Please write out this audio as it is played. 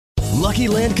Lucky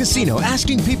Land Casino,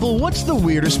 asking people, what's the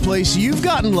weirdest place you've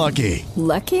gotten lucky?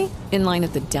 Lucky? In line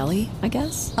at the deli, I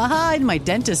guess? Aha, in my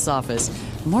dentist's office.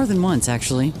 More than once,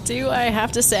 actually. Do I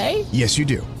have to say? Yes, you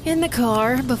do. In the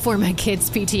car before my kids'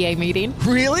 PTA meeting.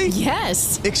 Really?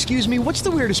 Yes. Excuse me, what's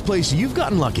the weirdest place you've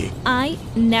gotten lucky? I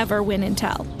never win and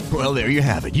tell. Well, there you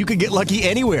have it. You can get lucky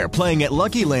anywhere, playing at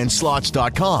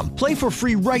LuckyLandSlots.com. Play for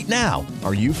free right now.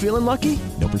 Are you feeling lucky?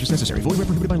 No purchase necessary. Void where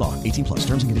prohibited by law. 18 plus.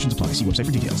 Terms and conditions apply. See website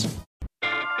for details.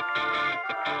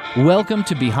 Welcome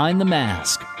to Behind the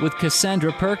Mask with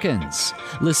Cassandra Perkins.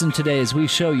 Listen today as we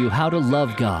show you how to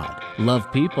love God, love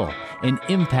people, and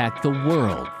impact the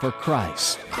world for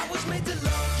Christ. I was made to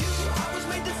love you, I was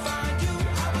made to find you,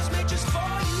 I was made just for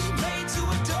you, made to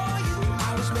adore you,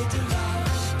 I was made to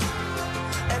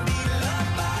love and be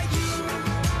loved by you.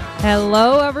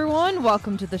 Hello everyone,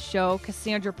 welcome to the show.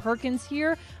 Cassandra Perkins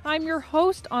here. I'm your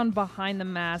host on Behind the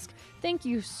Mask. Thank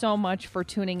you so much for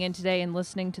tuning in today and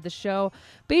listening to the show.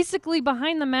 Basically,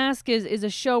 Behind the Mask is a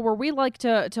show where we like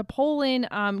to pull in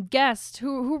guests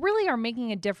who really are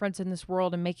making a difference in this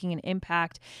world and making an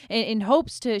impact in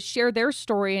hopes to share their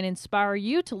story and inspire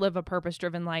you to live a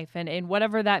purpose-driven life and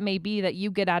whatever that may be that you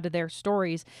get out of their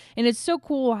stories. And it's so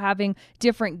cool having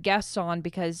different guests on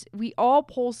because we all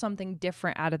pull something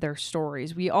different out of their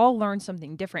stories. We all learn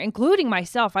something different, including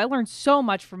myself. I learned so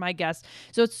much from my guests.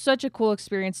 So it's such a cool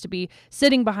experience to be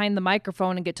sitting behind the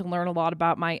microphone and get to learn a lot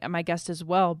about my guest as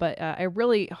well. But I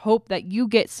really hope that you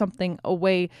get something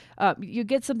away, you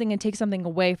get something and take something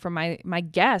away from my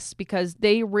guests because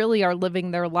they really are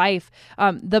living their life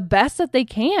the best that they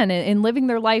can and living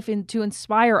their life to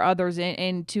inspire others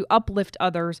and to uplift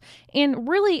others. And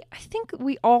really, I think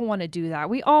we all want to do that.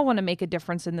 We all want to make a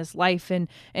difference in this life and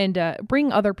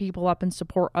bring other people up and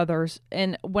support others.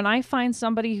 And when I find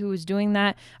somebody who is doing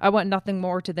that, I want nothing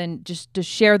more than just to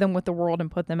share them with the world and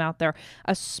put them out there,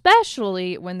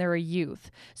 especially when they're a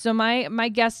youth. So my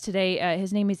guest today,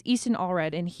 his name is Easton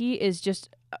Allred, and he is just,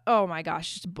 oh my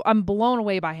gosh, I'm blown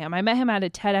away by him. I met him at a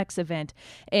TEDx event,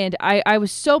 and I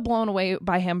was so blown away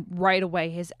by him right away.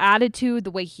 His attitude,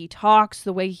 the way he talks,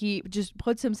 the way he just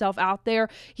puts himself out there.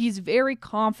 He's very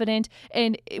confident.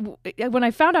 And when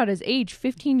I found out his age,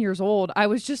 15 years old, I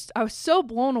was so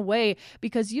blown away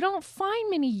because you don't find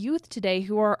many youth today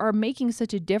who are making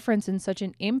such a difference and such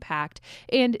an impact.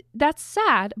 And that's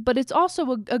sad, but it's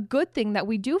also a good thing that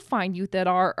we do find youth that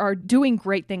are doing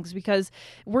great things because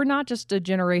we're not just a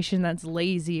generation that's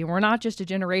lazy. We're not just a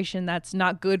generation that's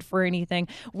not good for anything.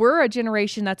 We're a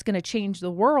generation that's going to change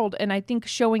the world. And I think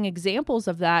showing examples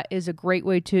of that is a great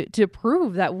way to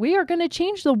prove that we are going to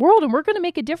change the world and we're going to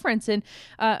make a difference. And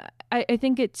I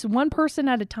think it's one person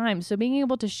at a time. So being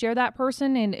able to share that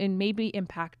person and maybe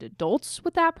impact adults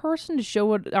with that person to show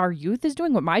what our youth is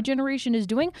doing, what my generation is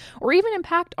doing, or even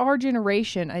impact our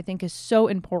generation, I think is so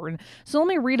important. So let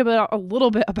me read a little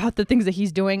bit about the things that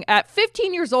he's doing. At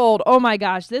 15 years old, oh my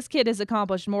gosh, this kid has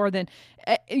accomplished more than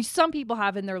some people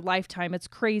have in their lifetime. It's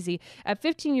crazy. At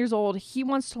 15 years old, he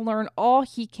wants to learn all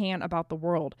he can about the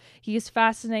world. He is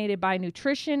fascinated by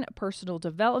nutrition, personal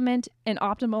development, and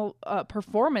optimal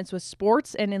performance with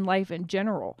sports and in life in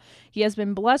general. He has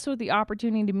been blessed with the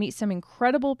opportunity to meet some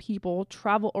incredible people,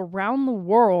 travel around the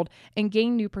world, and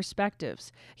gain new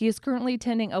perspectives. He is currently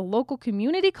attending a local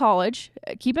community college.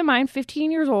 Keep in mind,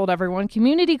 15 years old, everyone.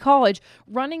 Community college,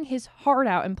 running his heart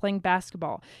out and playing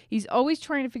basketball. He's always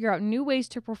trying to figure out new ways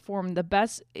to perform the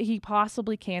best he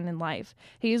possibly can in life.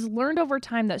 He has learned over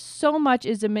time that so much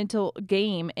is a mental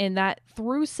game and that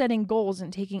through setting goals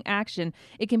and taking action,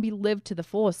 it can be lived to the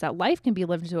fullest, that life can be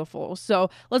lived to the fullest. So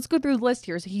let's go through the list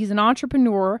here. So he's an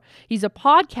entrepreneur. He's a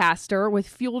podcaster with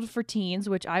Fueled for Teens,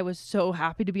 which I was so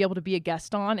happy to be able to be a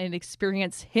guest on and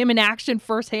experience him in action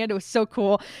firsthand. It was so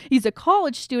cool. He's a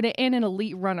college student and an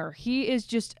elite runner. He is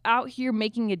just out here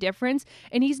making a difference.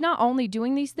 And he's not only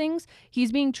doing these things,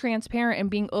 he's being transparent and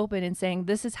being open and saying,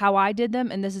 this is how I did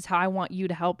them and this is how I want you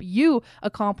to help you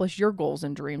accomplish your goals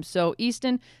and dreams. So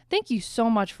Easton, thank you so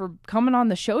much for coming on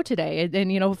the show today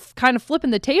and kind of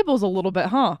flipping the tables a little bit,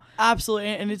 huh? Absolutely.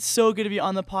 And it's so good to be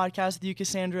on the podcast with you,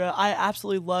 Cassandra. I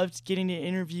absolutely loved getting to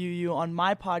interview you on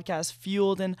my podcast,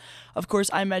 Fueled. And of course,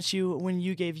 I met you when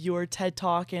you gave your TED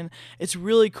Talk. And it's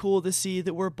really cool to see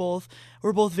that we're both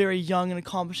very young and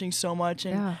accomplishing so much.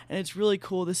 And it's really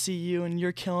cool to see you and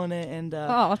you're killing it. And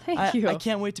thank you. I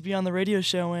can't wait to be on the radio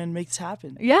show and make this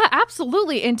happen. Yeah,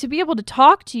 absolutely. And to be able to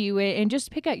talk to you and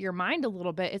just pick at your mind a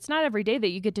little bit. It's not every day that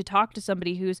you get to talk to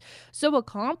somebody who's so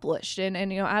accomplished. And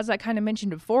as I kind of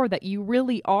mentioned before, that you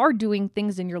really are doing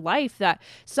things in your life that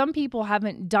some people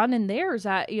haven't done in theirs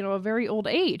at, a very old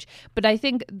age. But I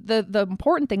think the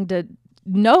important thing to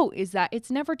note is that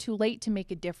it's never too late to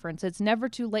make a difference. It's never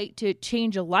too late to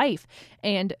change a life.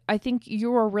 And I think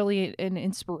you're really an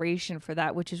inspiration for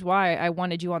that, which is why I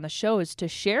wanted you on the show, is to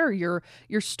share your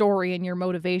story and your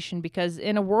motivation, because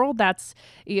in a world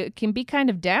it can be kind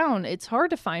of down, it's hard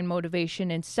to find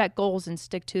motivation and set goals and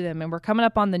stick to them. And we're coming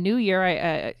up on the new year.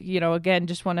 I again,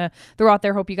 just want to throw out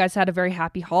there, hope you guys had a very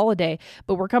happy holiday,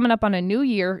 but we're coming up on a new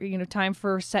year, time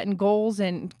for setting goals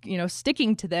and,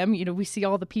 sticking to them. We see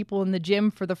all the people in the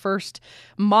gym for the first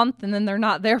month and then they're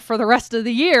not there for the rest of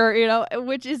the year,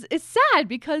 which is sad,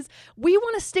 because we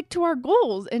want to stick to our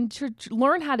goals and to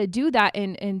learn how to do that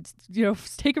and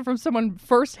take it from someone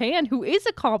firsthand who is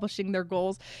accomplishing their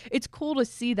goals. It's cool to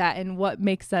see that and what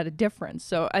makes that a difference.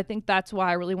 So I think that's why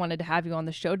I really wanted to have you on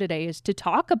the show today, is to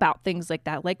talk about things like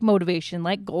that, like motivation,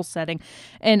 like goal setting.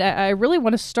 And I really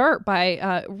want to start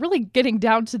by really getting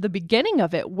down to the beginning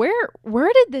of it.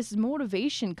 Where did this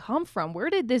motivation come from? Where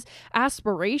did this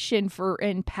aspiration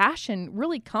and passion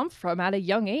really come from at a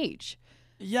young age?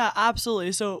 Yeah,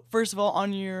 absolutely. So first of all,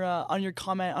 on your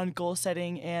comment on goal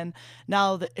setting, and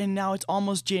now it's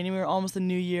almost January, almost the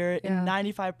new year, and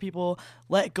 95 people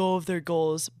let go of their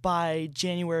goals by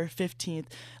January 15th.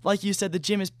 Like you said, the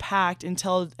gym is packed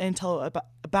until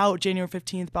about January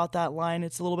 15th, about that line.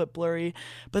 It's a little bit blurry,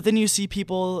 but then you see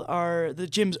the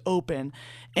gym's open.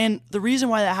 And the reason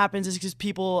why that happens is because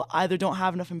people either don't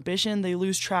have enough ambition, they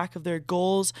lose track of their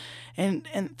goals, and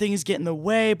things get in the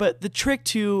way. But the trick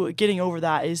to getting over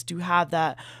that is to have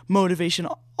that motivation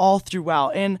all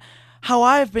throughout. And how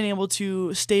I've been able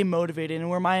to stay motivated and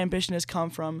where my ambition has come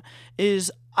from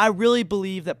is I really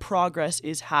believe that progress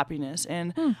is happiness.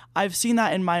 And I've seen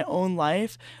that in my own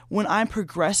life. When I'm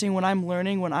progressing, when I'm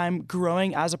learning, when I'm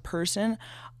growing as a person,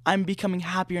 I'm becoming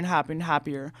happier and happier and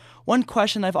happier. One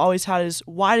question I've always had is,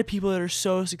 why do people that are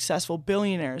so successful,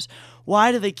 billionaires,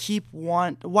 why do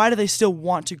they still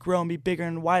want to grow and be bigger,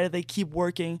 and why do they keep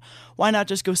working? Why not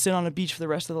just go sit on a beach for the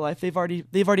rest of their life? They've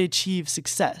already achieved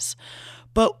success.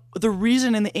 But the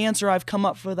reason and the answer I've come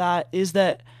up for that is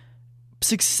that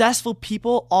successful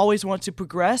people always want to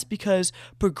progress, because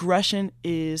progression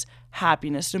is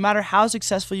happiness. No matter how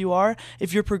successful you are,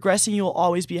 if you're progressing, you'll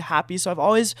always be happy. So I've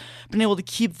always been able to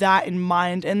keep that in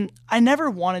mind. And I never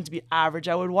wanted to be average.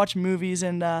 I would watch movies,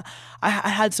 and I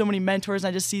had so many mentors, and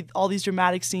I just see all these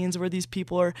dramatic scenes where these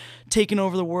people are taking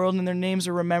over the world and their names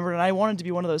are remembered. And I wanted to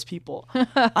be one of those people.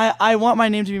 I want my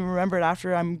name to be remembered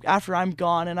after I'm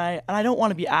gone. And I don't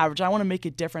want to be average. I want to make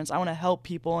a difference. I want to help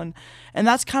people. And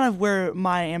that's kind of where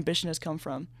my ambition has come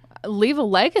from. Leave a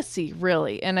legacy,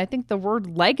 really. And I think the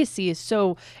word legacy is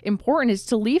so important, is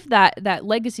to leave that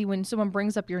legacy. When someone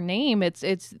brings up your name, it's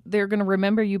they're going to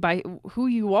remember you by who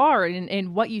you are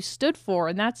and what you stood for.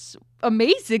 And that's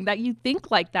amazing that you think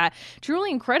like that.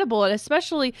 Truly incredible. And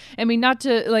especially, I mean, not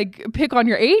to like pick on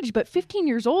your age, but 15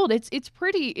 years old, it's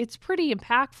pretty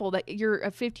impactful that you're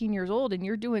 15 years old and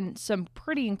you're doing some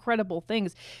pretty incredible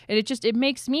things. And it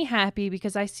makes me happy,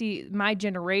 because I see my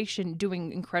generation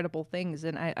doing incredible things,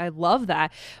 and I love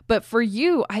that. But for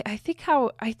you, I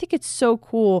think it's so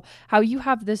cool how you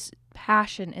have this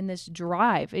passion and this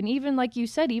drive, and even like you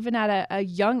said, even at a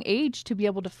young age, to be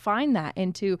able to find that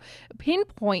and to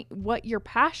pinpoint what your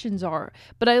passions are.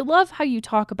 But I love how you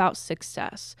talk about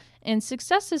success, and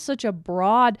success is such a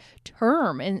broad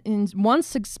term, and one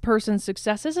person's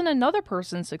success isn't another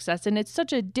person's success, and it's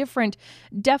such a different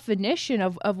definition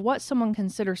of what someone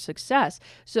considers success.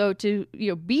 So to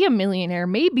be a millionaire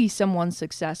may be someone's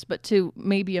success, but to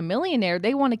maybe a millionaire,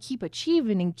 they want to keep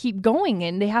achieving and keep going,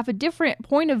 and they have a different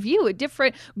point of view, a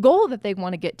different goal that they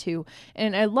want to get to.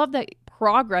 And I love that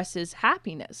progress is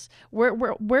happiness.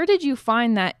 Where did you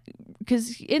find that?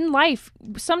 Because in life,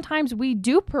 sometimes we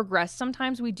do progress,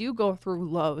 sometimes we do go through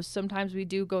lows, sometimes we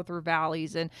do go through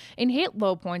valleys and hit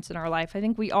low points in our life. I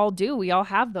think we all do. We all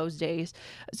have those days.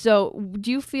 So do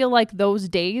you feel like those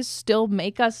days still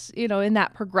make us, in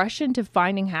that progression to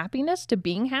finding happiness, to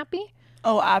being happy?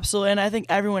 Oh, absolutely. And I think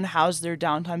everyone has their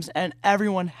downtimes and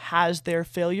everyone has their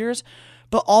failures,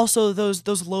 but also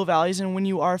those low valleys. And when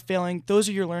you are failing, those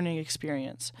are your learning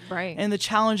experience. Right. And the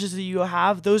challenges that you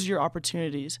have, those are your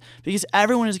opportunities, because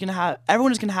everyone is going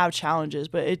to have challenges,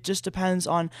 but it just depends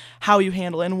on how you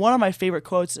handle it. And one of my favorite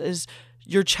quotes is,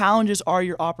 your challenges are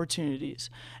your opportunities.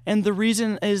 And the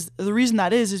reason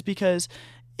that is because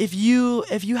if you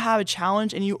have a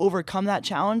challenge and you overcome that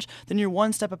challenge, then you're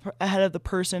one step ahead of the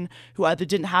person who either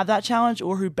didn't have that challenge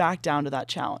or who backed down to that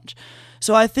challenge.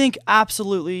 So I think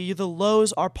absolutely the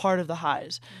lows are part of the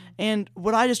highs. And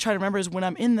what I just try to remember is when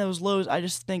I'm in those lows, I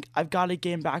just think I've got to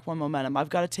gain back my momentum. I've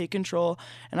got to take control,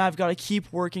 and I've got to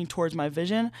keep working towards my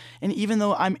vision. And even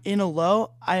though I'm in a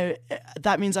low,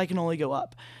 that means I can only go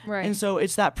up. Right. And so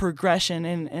it's that progression,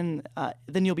 and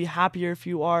then you'll be happier if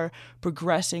you are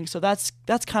progressing. So that's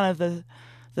kind of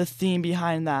the theme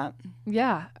behind that.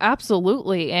 Yeah,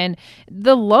 absolutely. And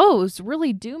the lows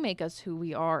really do make us who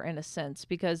we are in a sense,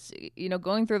 because,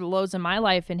 going through the lows in my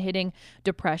life and hitting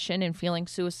depression and feeling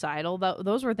suicidal,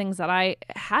 those were things that I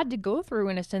had to go through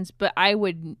in a sense, but I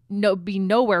would be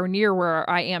nowhere near where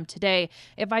I am today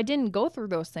if I didn't go through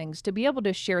those things, to be able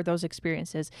to share those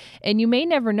experiences. And you may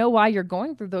never know why you're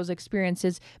going through those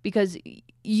experiences, because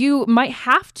you might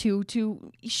have to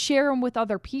share them with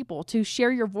other people, to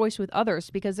share your voice with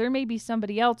others, because there may be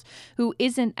somebody else who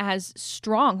isn't as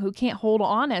strong, who can't hold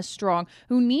on as strong,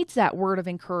 who needs that word of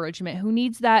encouragement, who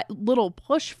needs that little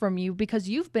push from you because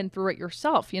you've been through it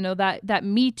yourself. That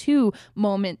Me Too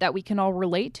moment that we can all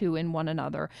relate to in one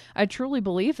another. I truly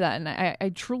believe that, and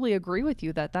I truly agree with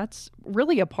you that that's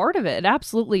really a part of it. It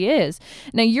absolutely is.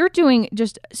 Now, you're doing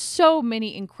just so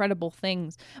many incredible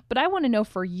things, but I want to know,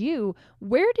 for you,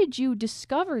 where did you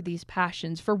discover these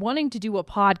passions for wanting to do a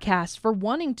podcast, for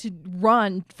wanting to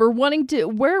run, for wanting to,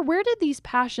 where did these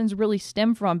passions really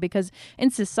stem from? Because in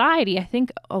society, I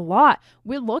think a lot,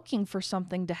 we're looking for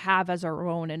something to have as our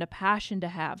own and a passion to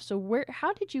have. So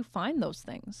how did you find those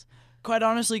things? Quite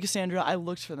honestly, Cassandra, I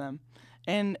looked for them.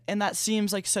 And that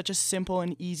seems like such a simple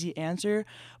and easy answer,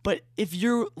 but if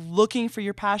you're looking for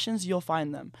your passions, you'll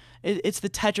find them. It's the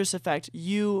Tetris effect.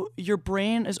 Your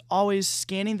brain is always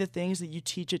scanning the things that you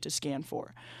teach it to scan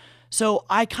for. So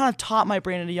I kind of taught my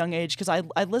brain at a young age, because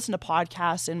I listened to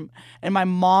podcasts, and my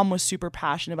mom was super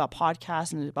passionate about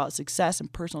podcasts and about success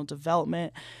and personal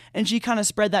development. And she kind of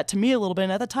spread that to me a little bit.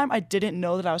 And at the time, I didn't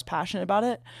know that I was passionate about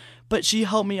it, but she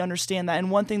helped me understand that.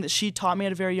 And one thing that she taught me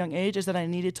at a very young age is that I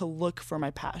needed to look for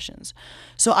my passions.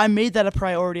 So I made that a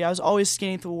priority. I was always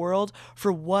scanning the world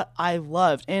for what I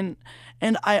loved. And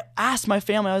I asked my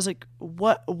family, I was like,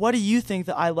 what do you think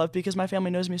that I love? Because my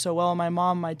family knows me so well. And my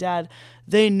mom, my dad,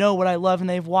 they know what I love, and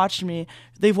they've watched me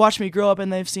grow up,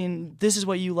 and they've seen, this is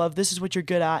what you love, this is what you're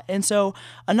good at. And so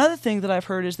another thing that I've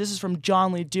heard is, this is from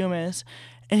John Lee Dumas,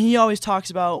 and he always talks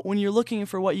about, when you're looking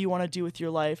for what you want to do with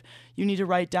your life, you need to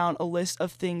write down a list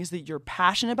of things that you're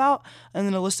passionate about, and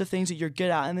then a list of things that you're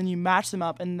good at, and then you match them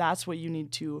up, and that's what you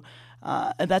need to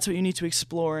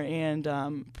explore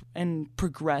and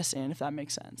progress in, if that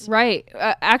makes sense. Right.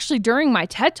 Actually, during my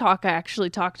TED Talk, I actually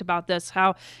talked about this,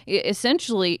 how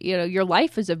essentially, your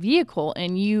life is a vehicle,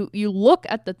 and you look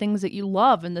at the things that you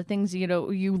love and the things,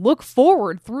 you look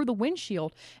forward through the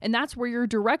windshield, and that's where your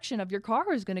direction of your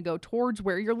car is going to go, towards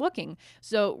where you're looking.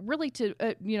 So really to,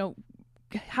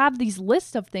 have these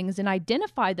lists of things and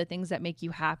identify the things that make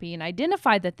you happy and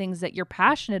identify the things that you're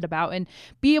passionate about and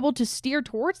be able to steer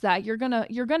towards that, you're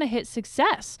gonna hit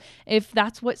success, if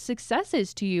that's what success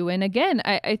is to you. And again,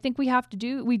 I think we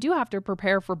do have to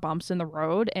prepare for bumps in the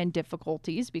road and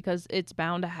difficulties, because it's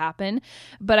bound to happen.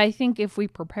 But I think if we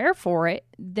prepare for it,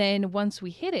 then once we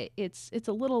hit it, it's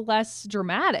a little less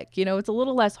dramatic, it's a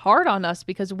little less hard on us,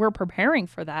 because we're preparing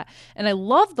for that. And I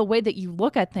love the way that you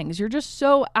look at things. You're just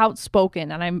so outspoken,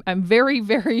 and I'm very,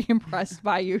 very impressed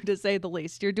by you, to say the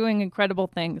least. You're doing incredible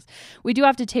things. We do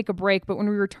have to take a break, but when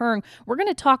we return, we're going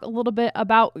to talk a little bit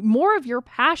about more of your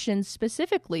passions,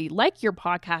 specifically like your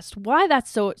podcast, why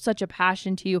that's such a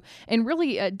passion to you, and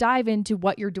really dive into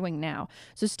what you're doing now.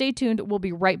 So stay tuned. We'll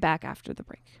be right back after the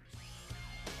break.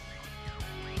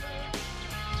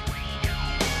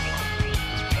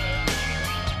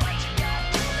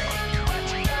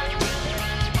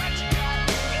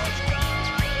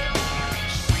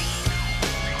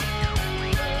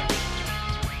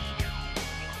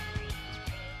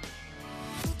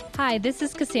 Hi, this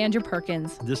is Cassandra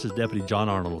Perkins. This is Deputy John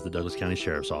Arnold with the Douglas County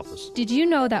Sheriff's Office. Did you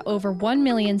know that over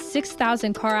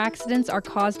 1,006,000 car accidents are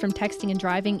caused from texting and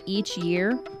driving each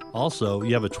year? Also,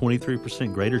 you have a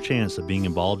 23% greater chance of being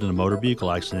involved in a motor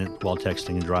vehicle accident while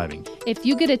texting and driving. If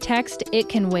you get a text, it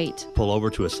can wait. Pull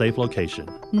over to a safe location.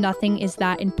 Nothing is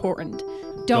that important.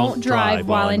 Don't drive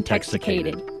while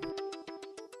intoxicated.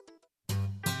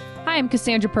 Hi, I'm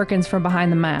Cassandra Perkins from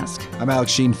Behind the Mask. I'm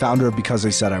Alex Sheen, founder of Because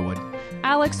They Said I Would.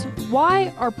 Alex,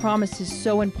 why are promises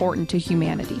so important to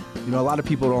humanity? A lot of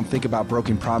people don't think about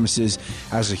broken promises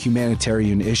as a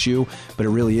humanitarian issue, but it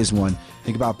really is one.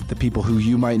 Think about the people who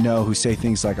you might know who say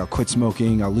things like, I'll quit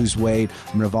smoking, I'll lose weight,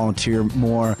 I'm going to volunteer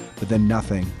more, but then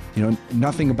nothing.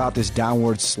 Nothing about this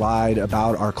downward slide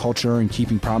about our culture and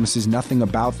keeping promises, nothing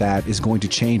about that is going to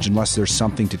change unless there's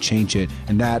something to change it.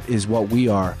 And that is what we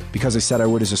are. Because I Said I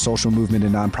Would is a social movement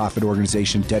and nonprofit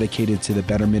organization dedicated to the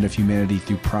betterment of humanity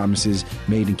through promises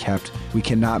made and kept. We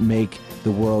cannot make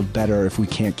the world better if we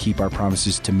can't keep our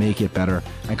promises to make it better.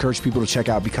 I encourage people to check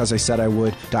out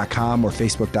becauseIsaidIwould.com or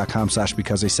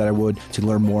facebook.com/becauseIsaidIwould to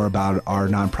learn more about our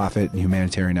nonprofit and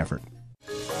humanitarian effort.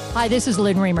 Hi, this is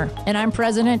Lynn Reamer, and I'm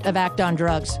president of Act on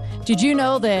Drugs. Did you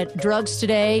know that drugs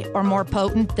today are more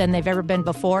potent than they've ever been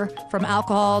before? From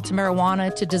alcohol to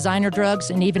marijuana to designer drugs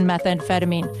and even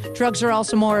methamphetamine. Drugs are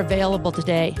also more available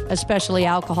today, especially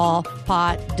alcohol,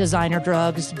 pot, designer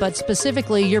drugs, but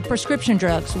specifically your prescription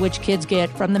drugs, which kids get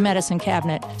from the medicine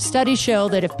cabinet. Studies show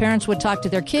that if parents would talk to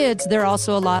their kids, they're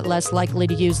also a lot less likely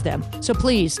to use them. So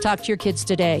please talk to your kids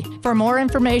today. For more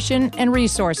information and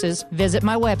resources, visit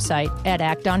my website at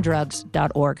actondrugs.org.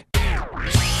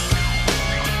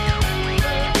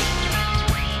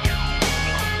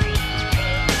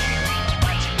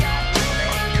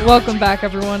 Welcome back,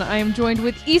 everyone. I am joined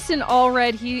with Easton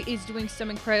Allred. He is doing some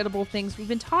incredible things. We've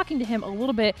been talking to him a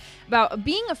little bit about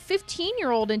being a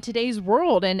 15-year-old in today's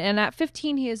world. And at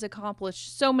 15, he has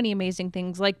accomplished so many amazing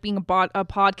things, like being a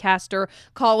podcaster,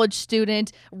 college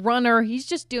student, runner. He's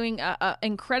just doing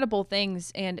incredible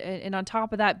things. And on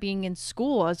top of that, being in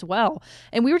school as well.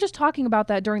 And we were just talking about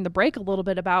that during the break a little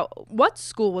bit about what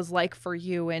school was like for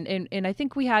you. And I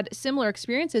think we had similar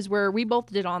experiences where we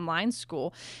both did online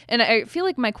school. And I feel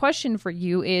like my question for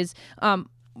you is,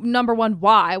 number one,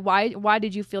 why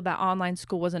did you feel that online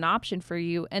school was an option for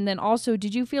you? And then also,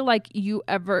 did you feel like you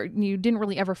didn't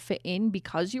really ever fit in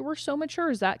because you were so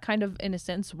mature? Is that kind of, in a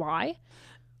sense, why?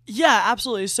 Yeah,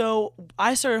 absolutely. So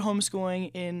I started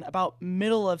homeschooling in about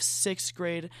middle of 6th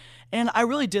grade, and I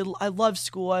really did. I loved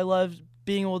school. I loved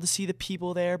being able to see the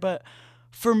people there, but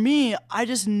for me, I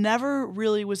just never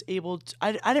really was able to,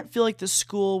 I didn't feel like the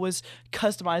school was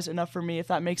customized enough for me, if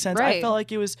that makes sense. Right. I felt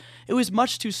like it was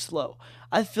much too slow.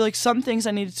 I feel like some things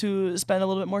I needed to spend a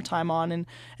little bit more time on,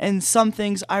 and some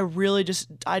things I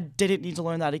didn't need to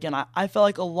learn that again. I felt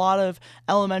like a lot of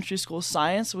elementary school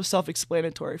science was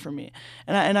self-explanatory for me.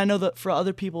 And I know that for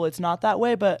other people it's not that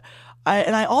way, but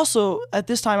I also, at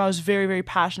this time, I was very, very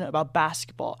passionate about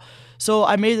basketball. So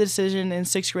I made the decision in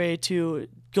 6th grade to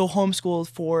go homeschool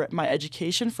for my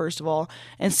education, first of all,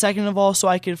 and second of all, so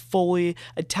I could fully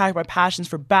attack my passions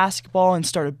for basketball and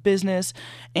start a business.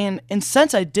 And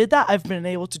since I did that, I've been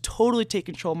able to totally take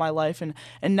control of my life. And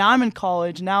now I'm in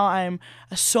college. Now I'm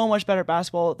so much better at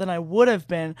basketball than I would have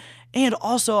been. And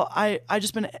also, I've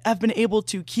been able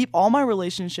to keep all my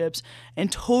relationships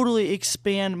and totally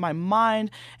expand my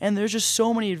mind. And there's just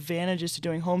so many advantages to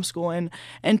doing homeschool.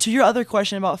 And to your other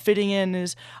question about fitting in,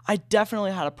 is I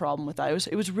definitely had a problem with that.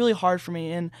 It was really hard for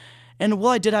me. And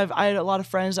what I did, I had a lot of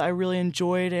friends I really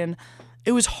enjoyed, and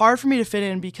it was hard for me to fit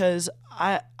in because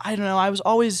I don't know, I was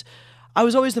always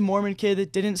the Mormon kid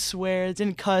that didn't swear, that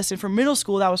didn't cuss, and for middle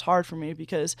school that was hard for me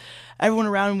because everyone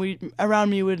around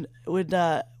me would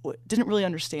didn't really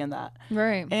understand that.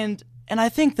 Right. And I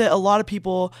think that a lot of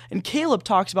people, and Caleb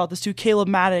talks about this too, Caleb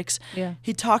Maddox, yeah.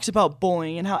 He talks about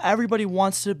bullying and how everybody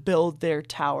wants to build their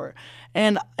tower.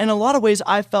 And in a lot of ways,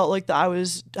 I felt like that I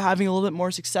was having a little bit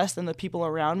more success than the people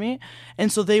around me,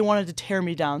 and so they wanted to tear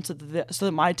me down so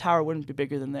that my tower wouldn't be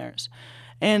bigger than theirs.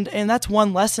 And that's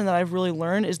one lesson that I've really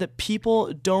learned, is that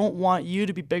people don't want you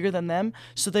to be bigger than them,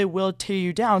 so they will tear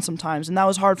you down sometimes. And that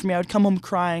was hard for me. I would come home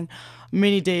crying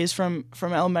many days from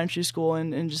elementary school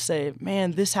and just say,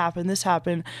 man, this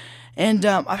happened. And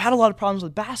I've had a lot of problems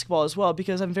with basketball as well,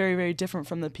 because I'm very, very different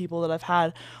from the people that I've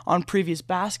had on previous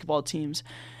basketball teams.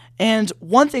 And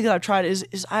one thing that I've tried is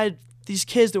I had these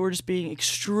kids that were just being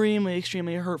extremely,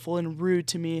 extremely hurtful and rude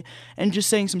to me and just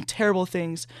saying some terrible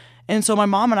things. And so my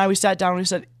mom and I, we sat down and we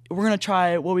said, we're going to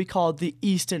try what we called the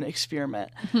Easton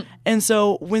experiment. And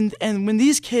so when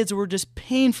these kids were just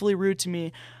painfully rude to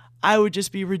me, I would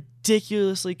just be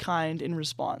ridiculously kind in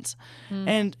response.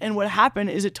 And what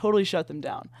happened is it totally shut them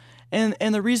down.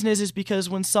 And the reason is because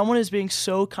when someone is being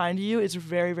so kind to you, it's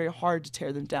very, very hard to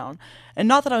tear them down. And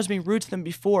not that I was being rude to them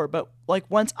before, but like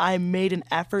once I made an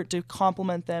effort to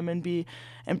compliment them and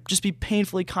just be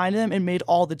painfully kind to them, it made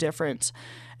all the difference.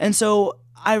 And so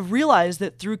I realized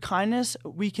that through kindness,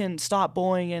 we can stop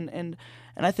bullying. And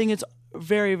I think it's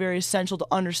very, very essential to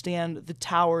understand the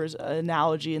towers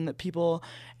analogy, and that people,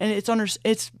 and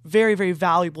it's very, very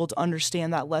valuable to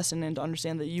understand that lesson and to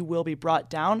understand that you will be brought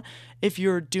down if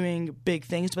you're doing big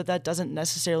things, but that doesn't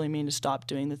necessarily mean to stop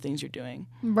doing the things you're doing.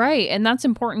 Right. And that's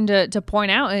important to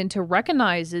point out and to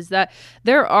recognize, is that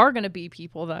there are going to be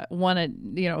people that want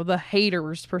to, the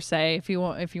haters per se, if you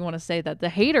want to say that, the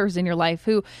haters in your life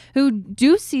who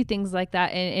do see things like that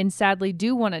and sadly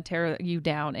do want to tear you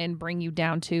down and bring you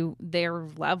down to their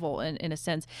level in a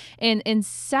sense. And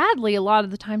sadly, a lot of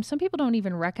the time, some people don't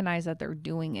even recognize that they're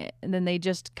doing it, and then they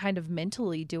just kind of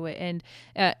mentally do it. And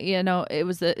it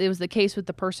was the case with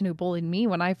the person who bullied me.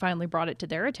 When I finally brought it to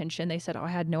their attention, they said, "Oh, I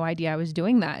had no idea I was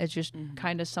doing that. It's just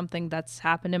kind of something that's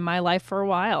happened in my life for a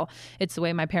while. It's the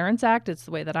way my parents act. It's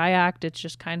the way that I act. It's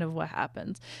just kind of what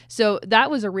happens." So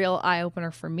that was a real eye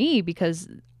opener for me, because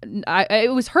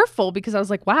it was hurtful, because I was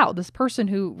like, wow, this person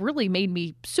who really made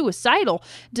me suicidal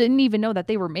didn't even know that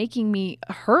they were making me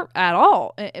hurt at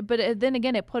all. But then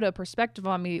again, it put a perspective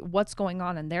on me, what's going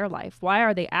on in their life. Why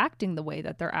are they acting the way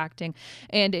that they're acting?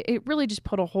 And it really just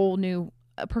put a whole new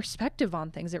perspective on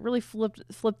things. It really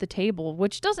flipped the table,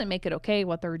 which doesn't make it okay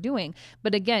what they're doing.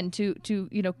 But again, to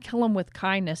kill them with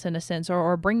kindness in a sense,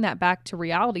 or bring that back to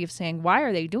reality of saying, why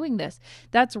are they doing this?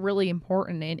 That's really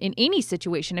important in any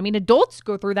situation. I mean, adults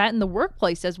go through that in the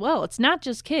workplace as well. It's not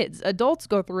just kids. Adults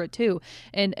go through it too.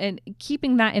 And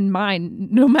keeping that in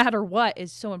mind, no matter what,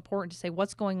 is so important to say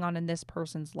what's going on in this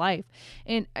person's life.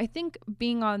 And I think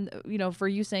being on, for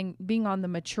you saying being on the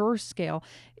mature scale,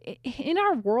 in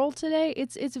our world today,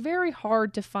 it's very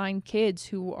hard to find kids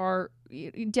who are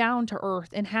down to earth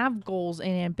and have goals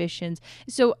and ambitions.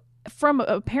 So from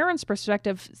a parent's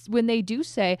perspective, when they do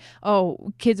say,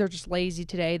 "Oh, kids are just lazy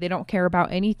today, they don't care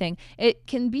about anything," it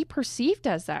can be perceived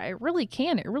as that. It really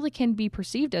can. It really can be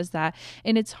perceived as that.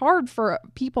 And it's hard for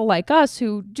people like us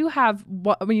who do have,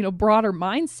 broader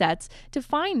mindsets to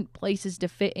find places to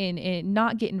fit in and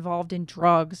not get involved in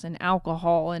drugs and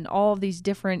alcohol and all of these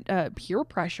different peer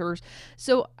pressures.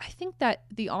 So I think that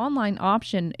the online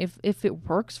option, if it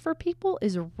works for people,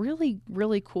 is a really,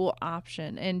 really cool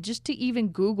option. And just to even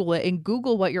Google it and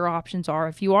Google what your options are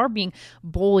if you are being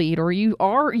bullied, or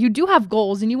you do have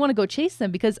goals and you want to go chase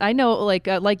them. Because I know,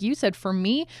 like you said, for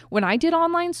me, when I did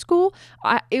online school,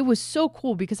 it was so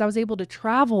cool because I was able to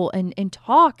travel and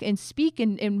talk and speak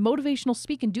and motivational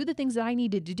speak and do the things that I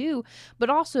needed to do, but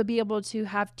also be able to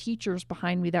have teachers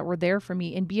behind me that were there for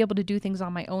me and be able to do things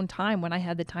on my own time when I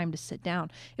had the time to sit down.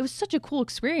 It was such a cool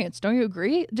experience. Don't you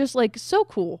agree? Just like so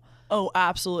cool. Oh,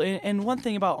 absolutely. And one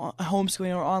thing about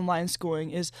homeschooling or online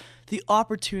schooling is the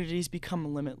opportunities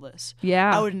become limitless.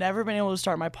 Yeah. I would never have been able to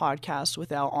start my podcast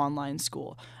without online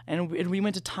school. And we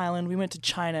went to Thailand, we went to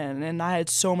China, and I had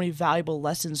so many valuable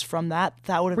lessons from that.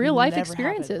 That would have real life never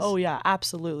experiences. Happened. Oh, yeah,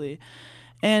 absolutely.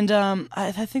 And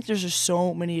I think there's just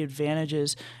so many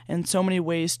advantages and so many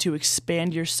ways to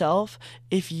expand yourself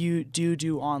if you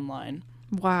do online.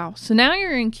 Wow. So now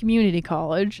you're in community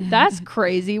college. That's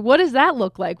crazy. What does that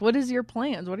look like? What is your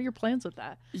plans? What are your plans with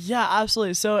that? Yeah,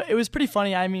 absolutely. So it was pretty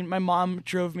funny. I mean, my mom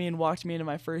drove me and walked me into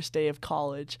my first day of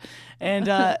college. And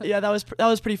yeah, that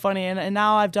was pretty funny. And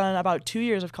now I've done about 2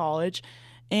 years of college.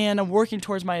 And I'm working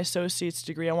towards my associate's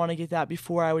degree. I want to get that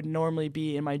before I would normally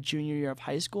be in my junior year of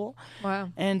high school. Wow.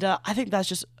 And I think that's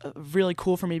just really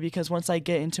cool for me, because once I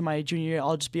get into my junior year,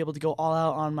 I'll just be able to go all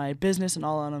out on my business and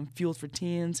all out on Fueled for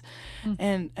Teens.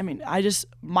 And I mean,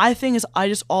 my thing is I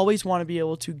just always want to be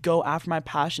able to go after my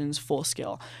passions full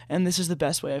scale. And this is the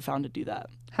best way I found to do that.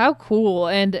 How cool.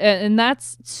 And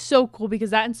that's so cool, because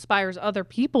that inspires other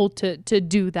people to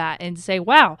do that and say,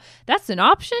 wow, that's an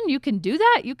option. You can do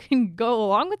that. You can go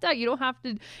along with that. You don't have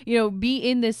to, be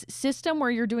in this system where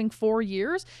you're doing 4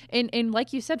 years. And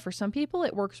like you said, for some people,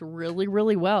 it works really,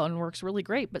 really well and works really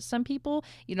great. But some people,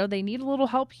 they need a little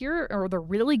help here, or they're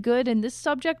really good in this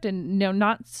subject and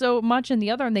not so much in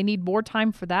the other, and they need more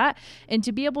time for that. And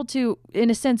to be able to, in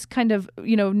a sense, kind of,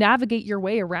 navigate your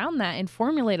way around that and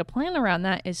formulate a plan around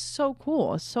that is so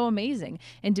cool. It's so amazing.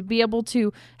 And to be able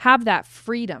to have that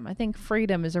freedom, I think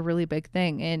freedom is a really big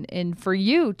thing. And for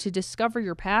you to discover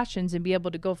your passions and be able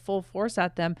to go full force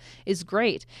at them is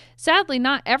great. Sadly,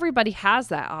 not everybody has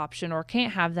that option or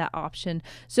can't have that option.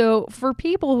 So for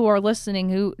people who are listening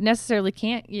who necessarily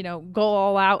can't, go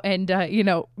all out and,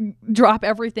 drop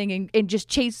everything and just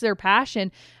chase their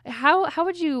passion, how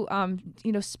would you,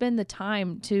 spend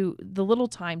the little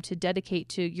time to dedicate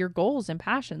to your goals and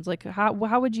passions? Like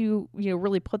how would you,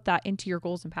 really put that into your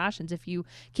goals and passions if you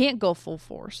can't go full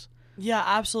force? Yeah,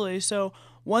 absolutely. So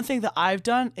one thing that I've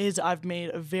done is I've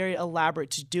made a very elaborate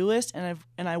to-do list, and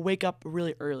I wake up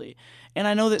really early. And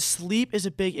I know that sleep is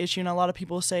a big issue, and a lot of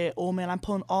people say, oh man, I'm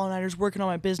pulling all-nighters working on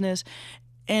my business.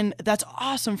 And that's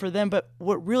awesome for them, but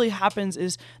what really happens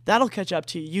is that'll catch up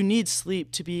to you. You need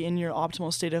sleep to be in your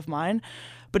optimal state of mind.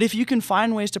 But if you can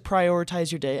find ways to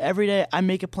prioritize your day, every day I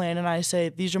make a plan and I say,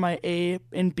 these are my A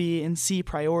and B and C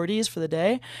priorities for the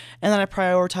day. And then I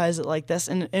prioritize it like this.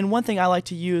 And one thing I like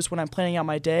to use when I'm planning out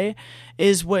my day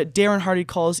is what Darren Hardy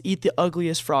calls eat the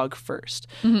ugliest frog first.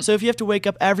 Mm-hmm. So if you have to wake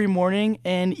up every morning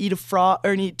and eat a frog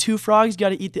or eat 2 frogs, you got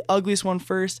to eat the ugliest one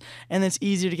first, and then it's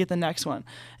easier to get the next one.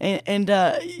 And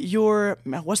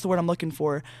what's the word I'm looking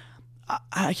for?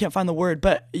 I can't find the word,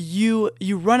 but you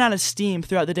run out of steam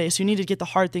throughout the day, so you need to get the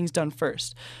hard things done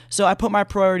first. So I put my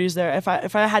priorities there. If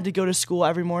I had to go to school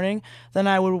every morning, then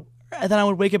I would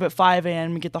wake up at 5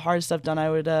 a.m. and get the hard stuff done. I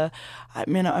would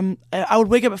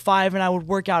wake up at 5 and I would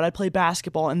work out. I'd play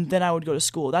basketball, and then I would go to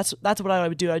school. That's what I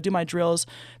would do. I'd do my drills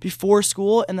before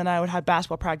school, and then I would have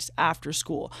basketball practice after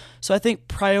school. So I think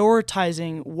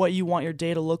prioritizing what you want your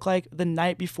day to look like the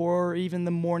night before or even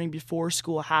the morning before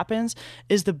school happens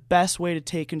is the best way to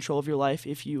take control of your life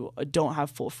if you don't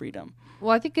have full freedom. Well,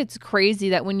 I think it's crazy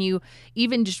that when you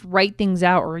even just write things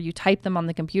out or you type them on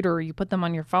the computer or you put them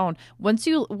on your phone, once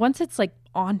it's like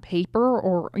on paper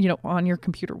or, on your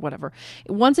computer, whatever,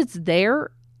 once it's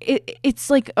there,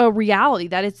 it's like a reality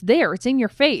that it's there. It's in your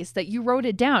face that you wrote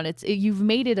it down. You've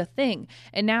made it a thing,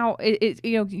 and now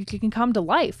you can come to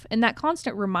life. And that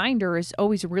constant reminder is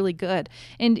always really good.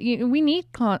 And we need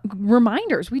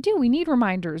reminders. We do. We need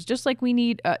reminders, just like we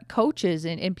need coaches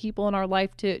and people in our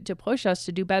life to push us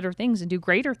to do better things and do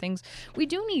greater things. We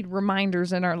do need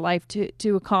reminders in our life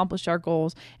to accomplish our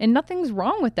goals, and nothing's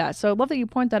wrong with that. So I love that you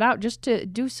point that out. Just to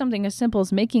do something as simple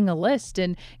as making a list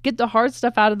and get the hard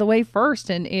stuff out of the way first.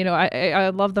 And I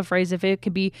love the phrase, if it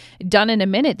could be done in a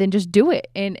minute, then just do it.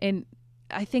 And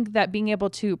I think that being able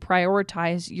to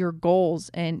prioritize your goals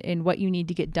and what you need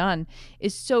to get done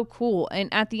is so cool.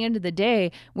 And at the end of the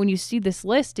day, when you see this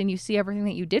list and you see everything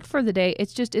that you did for the day,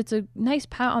 it's a nice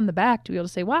pat on the back to be able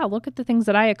to say, wow, look at the things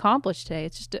that I accomplished today.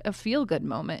 It's just a feel-good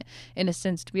moment in a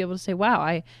sense to be able to say, wow,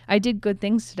 I did good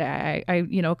things today. I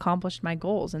accomplished my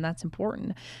goals, and that's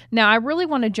important. Now, I really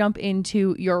want to jump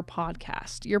into your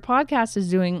podcast. Your podcast is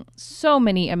doing so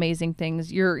many amazing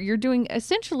things. You're doing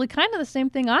essentially kind of the same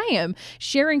thing I am,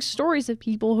 sharing stories of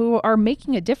people who are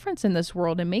making a difference in this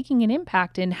world and making an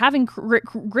impact and having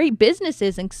great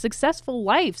businesses and successful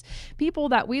lives. People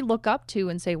that we look up to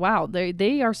and say, wow,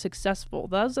 they are successful.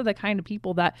 Those are the kind of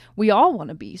people that we all want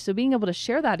to be. So being able to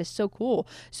share that is so cool.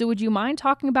 So would you mind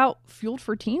talking about Fueled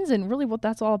for Teens and really what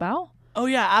that's all about? Oh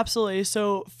yeah, absolutely.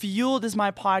 So Fueled is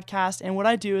my podcast, and what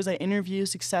I do is I interview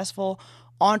successful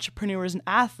entrepreneurs and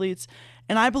athletes.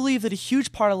 And I believe that a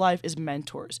huge part of life is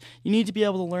mentors. You need to be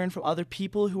able to learn from other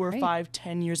people who are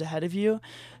 5-10 years ahead of you.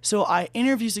 So I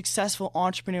interview successful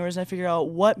entrepreneurs and I figure out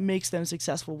what makes them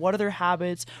successful. What are their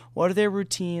habits? What are their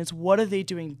routines? What are they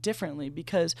doing differently?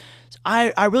 Because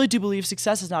I really do believe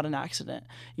success is not an accident.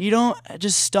 You don't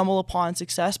just stumble upon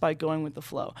success by going with the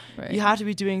flow. Right. You have to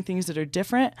be doing things that are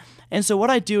different. And so what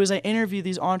I do is I interview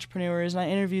these entrepreneurs and I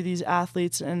interview these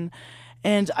athletes, and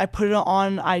I put it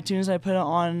on iTunes, I put it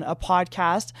on a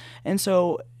podcast, and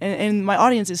so and my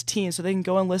audience is teens, so they can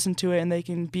go and listen to it, and they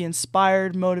can be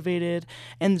inspired, motivated,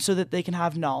 and so that they can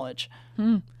have knowledge.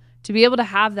 To be able to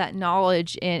have that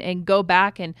knowledge and go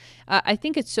back. And I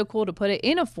think it's so cool to put it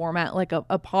in a format like a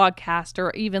podcast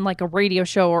or even like a radio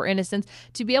show, or in a sense,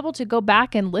 to be able to go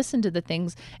back and listen to the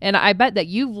things. And I bet that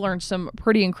you've learned some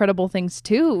pretty incredible things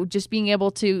too, just being able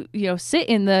to, sit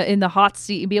in the hot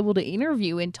seat and be able to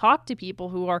interview and talk to people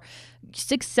who are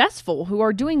successful, who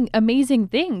are doing amazing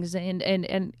things.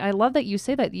 And I love that you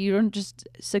say that you don't just,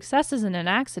 success isn't an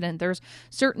accident. There's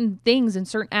certain things and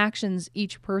certain actions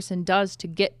each person does to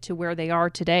get to where they are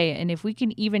today. And if we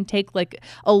can even take like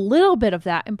a little bit of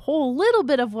that and pull a little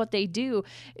bit of what they do,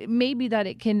 maybe that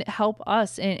it can help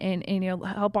us and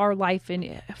help our life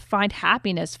and find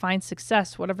happiness, find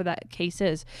success, whatever that case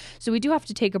is. So we do have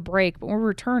to take a break, but when we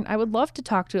return, I would love to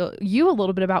talk to you a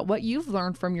little bit about what you've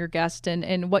learned from your guest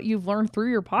and what you've learned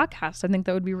through your podcast. I think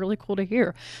that would be really cool to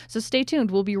hear. So stay tuned.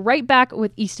 We'll be right back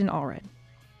with Easton Allred.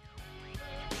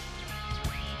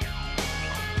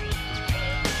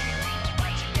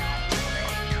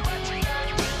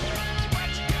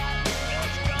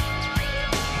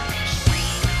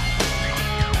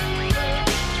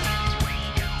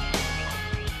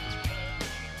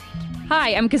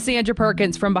 Hi, I'm Cassandra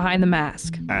Perkins from Behind the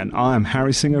Mask. And I'm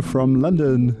Harry Singer from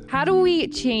London. How do we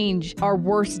change our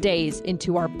worst days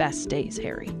into our best days,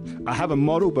 Harry? I have a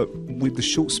model, but with the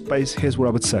short space, here's what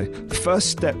I would say. First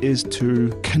step is to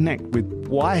connect with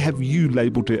why have you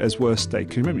labeled it as worst day?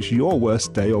 Because remember, it's your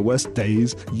worst day or worst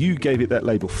days. You gave it that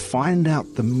label. Find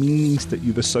out the meanings that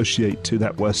you've associated to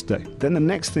that worst day. Then the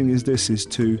next thing is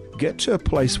to get to a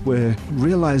place where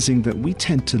realizing that we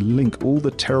tend to link all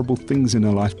the terrible things in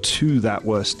our life to that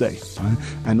worst day, right?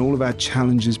 And all of our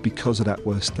challenges because of that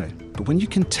worst day. But when you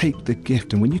can take the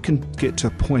gift and when you can get to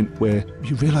a point where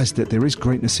you realize that there is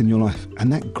greatness in your life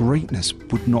and that greatness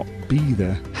would not be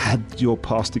there had your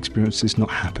past experiences not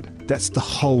happened. That's the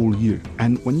whole you.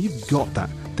 And when you've got that,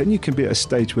 then you can be at a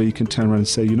stage where you can turn around and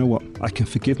say, you know what, I can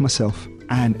forgive myself.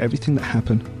 And everything that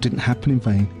happened didn't happen in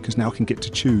vain because now I can get to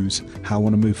choose how I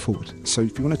want to move forward. So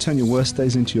if you want to turn your worst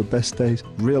days into your best days,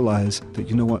 realize that,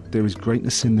 you know what, there is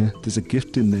greatness in there. There's a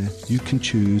gift in there. You can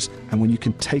choose. And when you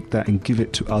can take that and give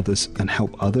it to others and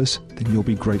help others, then you'll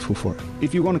be grateful for it.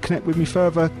 If you want to connect with me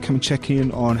further, come and check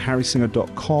in on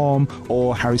harrysinger.com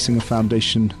or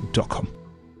harrysingerfoundation.com.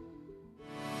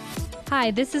 Hi,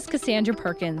 this is Cassandra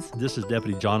Perkins. This is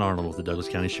Deputy John Arnold with the Douglas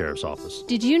County Sheriff's Office.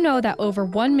 Did you know that over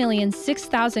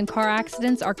 1,006,000 car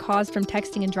accidents are caused from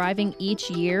texting and driving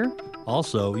each year?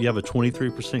 Also, you have a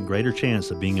 23% greater chance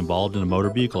of being involved in a motor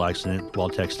vehicle accident while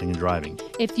texting and driving.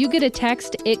 If you get a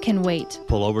text, it can wait.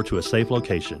 Pull over to a safe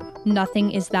location.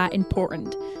 Nothing is that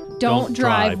important. Don't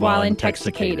drive while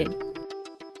intoxicated.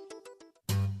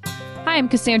 Hi, I'm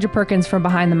Cassandra Perkins from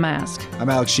Behind the Mask. I'm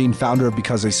Alex Sheen, founder of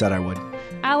Because They Said I Would.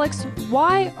 Alex,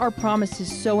 why are promises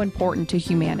so important to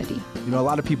humanity? You know, a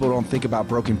lot of people don't think about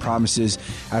broken promises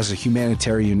as a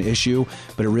humanitarian issue,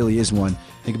 but it really is one.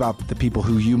 Think about the people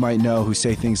who you might know who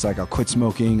say things like, I'll quit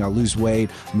smoking, I'll lose weight,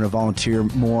 I'm going to volunteer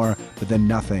more, but then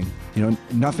nothing. You know,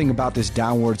 nothing about this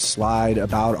downward slide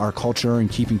about our culture and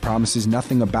keeping promises,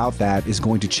 nothing about that is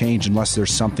going to change unless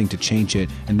there's something to change it.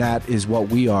 And that is what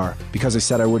we are. Because I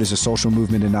Said I Would is a social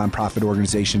movement and nonprofit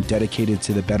organization dedicated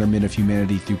to the betterment of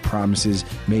humanity through promises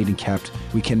made and kept.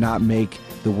 We cannot make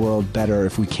the world better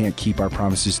if we can't keep our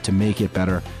promises to make it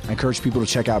better. I encourage people to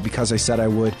check out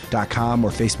becauseIsaidIwould.com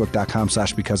or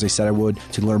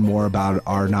facebook.com/becauseIsaidIwould to learn more about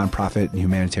our nonprofit and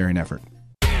humanitarian effort.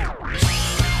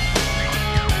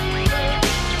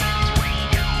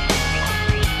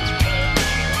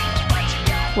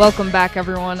 Welcome back,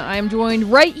 everyone. I am joined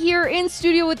right here in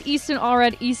studio with Easton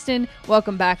Allred. Easton,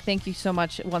 welcome back. Thank you so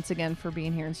much once again for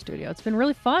being here in studio. It's been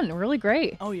really fun, really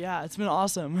great. Oh, yeah, it's been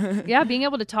awesome. Yeah, being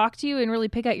able to talk to you and really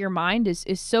pick at your mind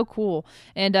is so cool.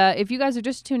 And if you guys are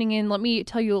just tuning in, let me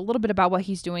tell you a little bit about what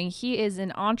he's doing. He is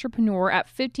an entrepreneur at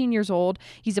 15 years old.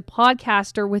 He's a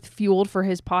podcaster with Fueled for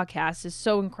his podcast. It's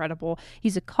so incredible.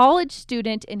 He's a college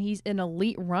student and he's an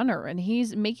elite runner, and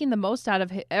he's making the most out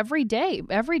of it every day.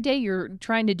 Every day you're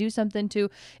trying to do something to,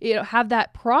 you know, have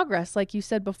that progress, like you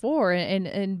said before,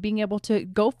 and being able to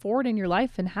go forward in your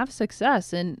life and have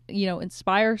success and, you know,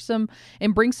 inspire some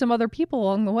and bring some other people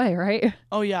along the way, right?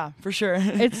 Oh, yeah, for sure.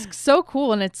 It's so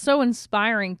cool, and it's so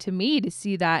inspiring to me to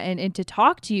see that and to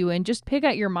talk to you and just pick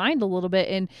at your mind a little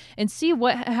bit and see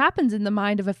what happens in the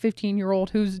mind of a 15-year-old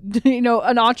who's, you know,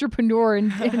 an entrepreneur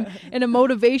and a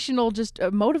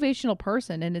motivational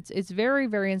person. And it's very,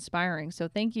 very inspiring. So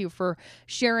thank you for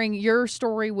sharing your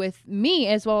story with me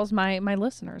as well as my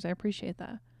listeners. I appreciate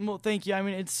that. Well, thank you. I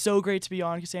mean, it's so great to be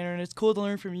on, Cassandra, and it's cool to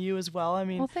learn from you as well. I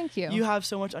mean, well, thank you. You have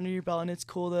so much under your belt, and it's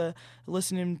cool to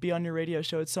listen and be on your radio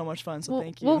show. It's so much fun, so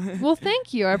thank you. Well,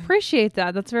 thank you. I appreciate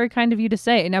that. That's very kind of you to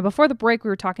say. Now, before the break,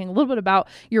 we were talking a little bit about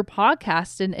your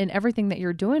podcast and everything that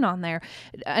you're doing on there.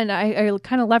 And I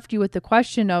kind of left you with the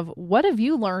question of what have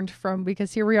you learned from,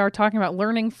 because here we are talking about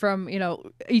learning from, you know,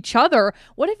 each other.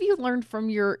 What have you learned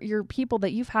from your people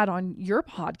that you've had on your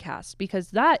podcast?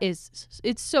 Because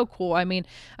it's so cool. I mean,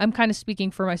 I'm kind of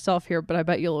speaking for myself here, but I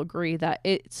bet you'll agree that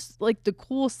it's like the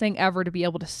coolest thing ever to be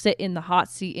able to sit in the hot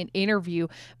seat and interview,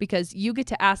 because you get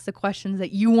to ask the questions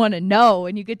that you want to know,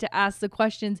 and you get to ask the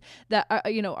questions that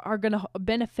are going to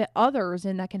benefit others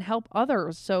and that can help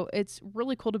others. So it's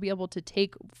really cool to be able to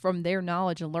take from their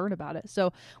knowledge and learn about it.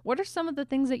 So what are some of the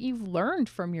things that you've learned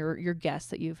from your guests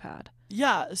that you've had?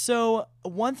 Yeah, so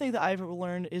one thing that I've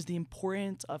learned is the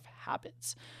importance of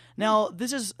habits. Now,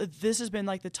 this has been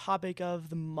like the topic of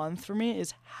the month for me,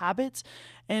 is habits,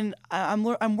 and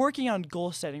I'm working on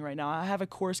goal setting right now. I have a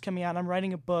course coming out, and I'm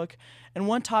writing a book, and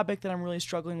one topic that I'm really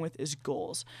struggling with is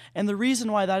goals. And the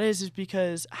reason why that is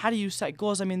because how do you set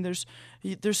goals? I mean, there's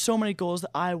there's so many goals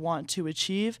that I want to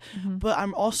achieve, but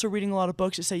I'm also reading a lot of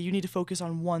books that say you need to focus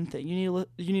on one thing. You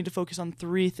need to focus on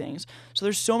 3 things. So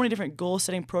there's so many different goal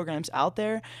setting programs out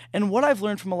there. And what I've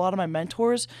learned from a lot of my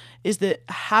mentors is that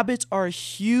habits are a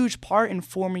huge part in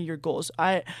forming your goals.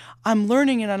 I'm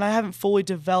learning, and I haven't fully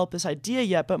developed this idea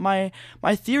yet, but my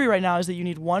theory right now is that you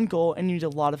need one goal and you need a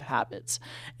lot of habits.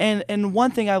 And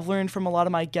one thing I've learned from a lot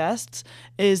of my guests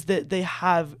is that they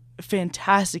have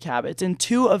fantastic habits, and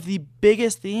 2 of the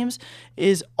biggest themes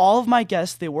is all of my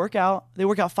guests, they work out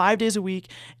 5 days a week,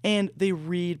 and they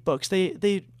read books.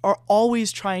 They are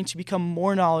always trying to become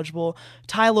more knowledgeable.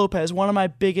 Ty Lopez, one of my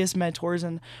biggest mentors,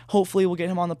 and hopefully we'll get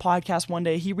him on the podcast one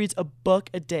day, he reads a book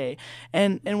a day,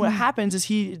 and what happens is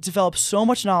he develops so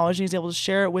much knowledge and he's able to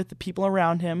share it with the people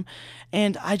around him.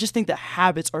 And I just think that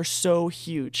habits are so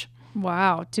huge.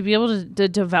 Wow, to be able to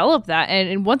develop that.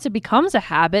 And once it becomes a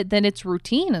habit, then it's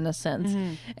routine in a sense.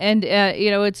 And,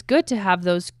 it's good to have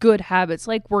those good habits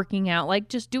like working out, like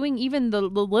just doing even the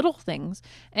little things.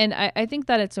 And I think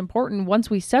that it's important once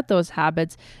we set those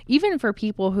habits, even for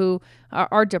people who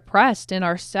are depressed and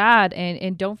are sad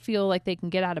and don't feel like they can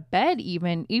get out of bed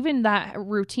even that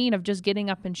routine of just getting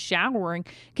up and showering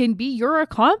can be your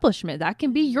accomplishment. That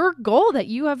can be your goal that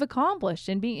you have accomplished,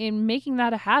 and making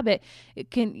that a habit,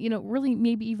 it can, really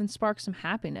maybe even spark some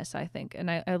happiness, I think. And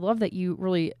I love that you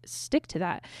really stick to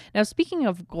that. Now, speaking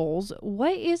of goals,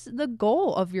 what is the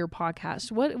goal of your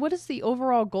podcast? What is the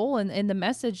overall goal and the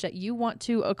message that you want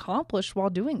to accomplish while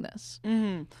doing this?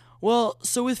 Well,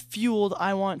 so with Fueled,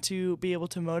 I want to be able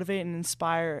to motivate and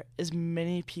inspire as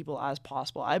many people as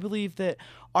possible. I believe that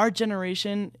our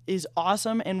generation is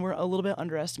awesome and we're a little bit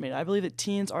underestimated. I believe that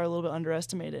teens are a little bit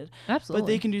underestimated. Absolutely. But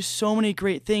they can do so many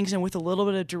great things, and with a little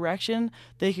bit of direction,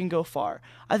 they can go far.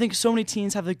 I think so many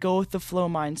teens have the go with the flow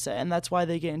mindset, and that's why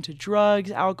they get into drugs,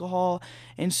 alcohol,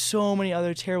 and so many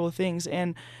other terrible things.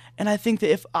 And I think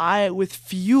that if I, with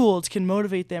Fueled, can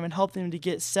motivate them and help them to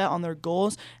get set on their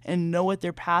goals and know what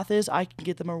their path is, I can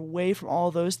get them away from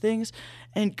all those things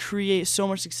and create so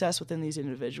much success within these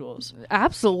individuals.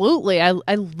 Absolutely. I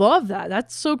love that.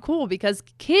 That's so cool, because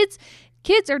kids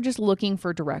are just looking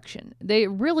for direction. They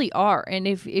really are. And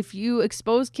if you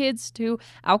expose kids to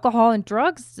alcohol and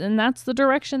drugs, then that's the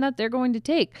direction that they're going to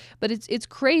take. But it's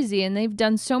crazy. And they've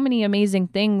done so many amazing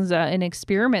things and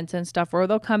experiments and stuff where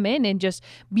they'll come in and just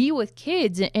be with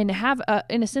kids and have,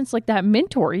 in a sense, like that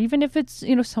mentor, even if it's,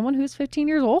 someone who's 15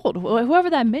 years old, whoever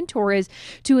that mentor is,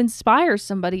 to inspire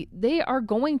somebody, they are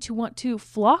going to want to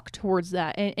flock towards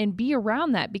that and be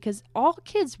around that, because all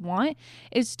kids want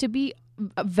is to be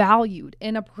valued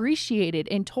and appreciated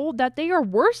and told that they are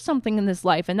worth something in this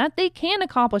life and that they can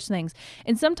accomplish things.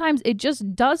 And sometimes it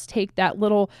just does take that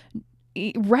little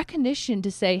recognition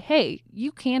to say, hey,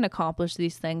 you can accomplish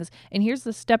these things, and here's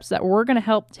the steps that we're going to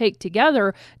help take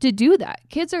together to do that.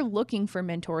 Kids are looking for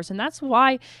mentors, and that's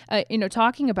why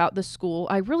talking about the school,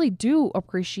 I really do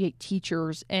appreciate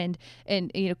teachers and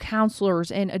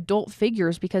counselors and adult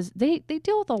figures, because they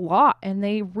deal with a lot, and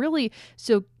they really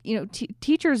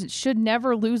teachers should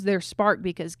never lose their spark,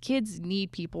 because kids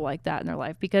need people like that in their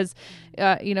life. Because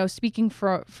speaking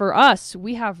for us,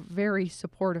 we have very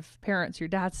supportive parents. Your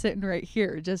dad's sitting right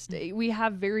here. We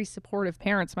have very supportive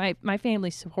parents. My family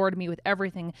supported me with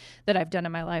everything that I've done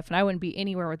in my life, and I wouldn't be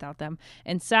anywhere without them.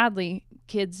 And sadly,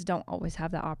 kids don't always have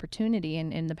that opportunity,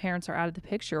 and the parents are out of the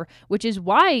picture, which is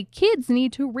why kids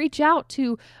need to reach out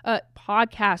to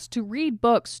podcasts, to read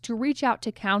books, to reach out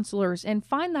to counselors, and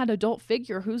find that adult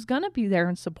figure who's going to be there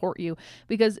and support you,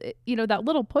 because that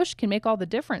little push can make all the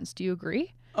difference. Do you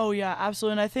agree? Oh yeah,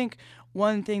 absolutely. And I think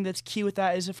one thing that's key with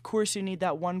that is, of course, you need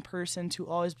that one person to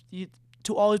always be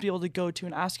able to go to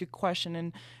and ask a question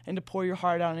and to pour your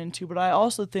heart out into. But I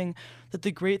also think that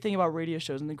the great thing about radio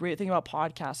shows and the great thing about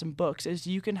podcasts and books is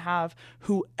you can have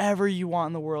whoever you want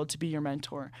in the world to be your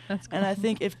mentor. That's cool. And I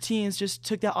think if teens just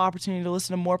took that opportunity to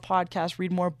listen to more podcasts,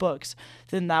 read more books,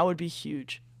 then that would be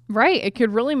huge. Right. It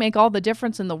could really make all the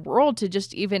difference in the world to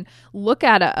just even look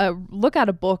at a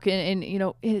book and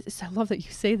I love that you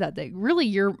say that really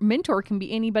your mentor can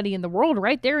be anybody in the world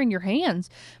right there in your hands,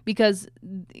 because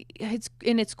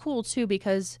it's cool too,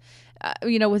 because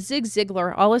with Zig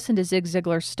Ziglar, I'll listen to Zig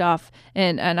Ziglar's stuff,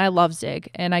 and I love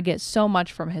Zig, and I get so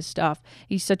much from his stuff.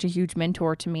 He's such a huge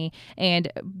mentor to me,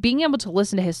 and being able to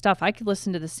listen to his stuff, I could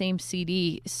listen to the same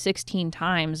CD 16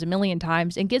 times, a million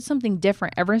times, and get something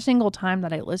different every single time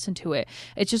that I listen to it.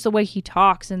 It's just the way he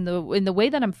talks and the way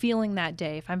that I'm feeling that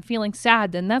day. If I'm feeling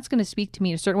sad, then that's going to speak to me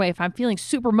in a certain way. If I'm feeling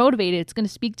super motivated, it's going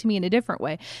to speak to me in a different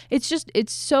way.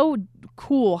 It's so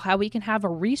cool how we can have a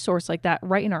resource like that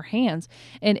right in our hands,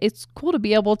 and it's cool to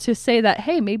be able to say that,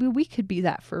 hey, maybe we could be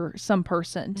that for some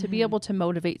person, to be able to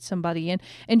motivate somebody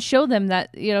and show them that,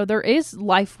 you know, there is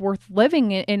life worth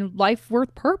living and life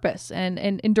worth purpose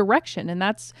and direction. And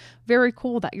that's very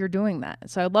cool that you're doing that.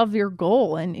 So I love your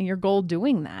goal and your goal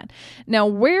doing that. Now,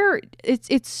 where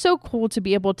it's so cool to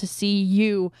be able to see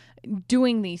you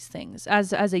doing these things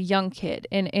as a young kid.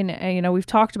 And you know, we've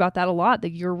talked about that a lot, that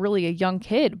you're really a young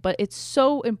kid, but it's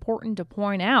so important to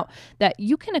point out that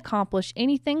you can accomplish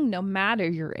anything no matter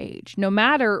your age, no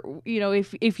matter, you know,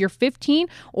 if you're 15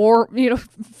 or, you know,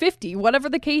 50, whatever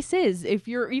the case is, if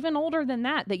you're even older than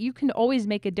that you can always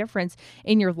make a difference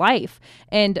in your life.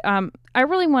 And I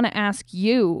really want to ask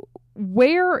you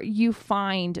where you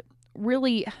find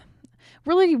really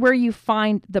where you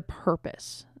find the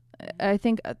purpose. I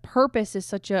think purpose is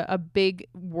such a big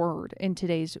word in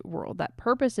today's world. That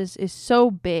purpose is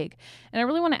so big. And I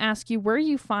really want to ask you where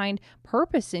you find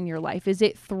purpose in your life. Is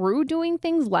it through doing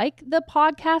things like the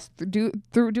podcast,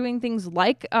 through doing things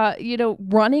like, you know,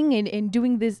 running and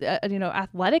doing this, you know,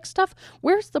 athletic stuff?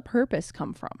 Where's the purpose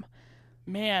come from?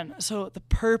 Man, so the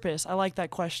purpose, I like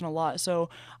that question a lot. So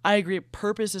I agree.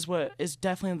 Purpose is what is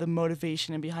definitely the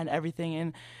motivation and behind everything.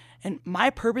 And my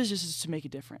purpose just is to make a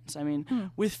difference. I mean,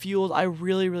 with Fueled, I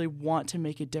really, really want to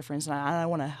make a difference, and I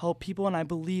want to help people, and I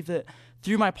believe that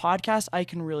through my podcast, I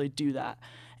can really do that.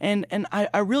 And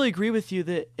I really agree with you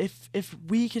that if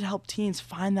we could help teens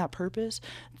find that purpose,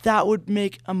 that would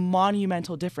make a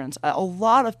monumental difference. A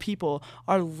lot of people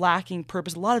are lacking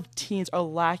purpose. A lot of teens are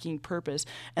lacking purpose,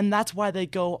 and that's why they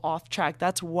go off track.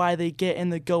 That's why they get in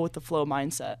the go with the flow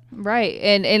mindset. Right.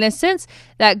 And in a sense,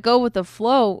 that go with the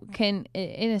flow can,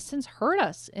 in a sense, hurt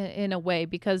us in a way,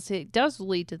 because it does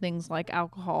lead to things like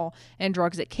alcohol and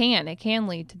drugs. It can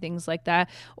lead to things like that.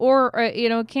 Or, you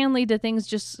know, it can lead to things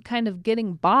just kind of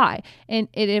getting by. And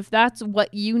if that's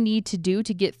what you need to do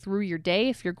to get through your day,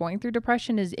 if you're going through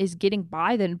depression is getting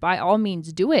by, then by all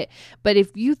means do it. But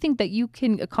if you think that you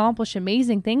can accomplish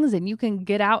amazing things and you can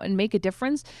get out and make a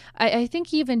difference, I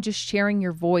think even just sharing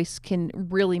your voice can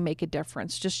really make a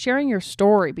difference. Just sharing your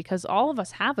story, because all of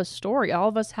us have a story. All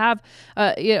of us have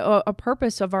you know, a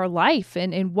purpose of our life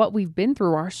and what we've been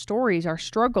through, our stories, our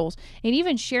struggles. And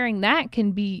even sharing that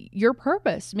can be your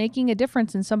purpose, making a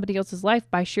difference in somebody else's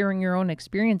life by sharing your own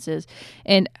experiences.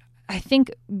 And I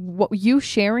think what you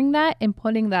sharing that and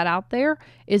putting that out there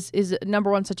is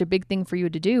number one, such a big thing for you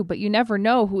to do, but you never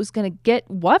know who's going to get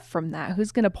what from that,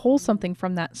 who's going to pull something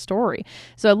from that story.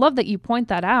 So I love that you point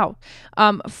that out.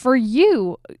 For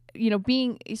you, you know,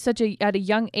 being at a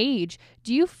young age,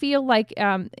 do you feel like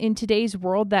in today's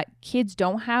world that kids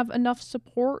don't have enough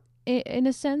support in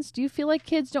a sense? Do you feel like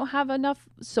kids don't have enough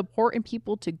support and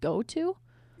people to go to?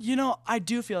 You know, I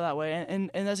do feel that way, and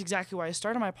that's exactly why I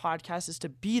started my podcast, is to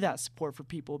be that support for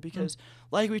people, because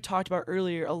like we talked about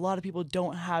earlier, a lot of people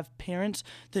don't have parents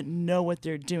that know what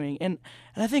they're doing. And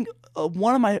I think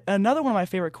another one of my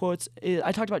favorite quotes is,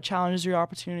 I talked about challenges are your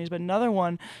opportunities, but another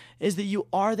one is that you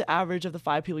are the average of the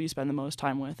 5 people you spend the most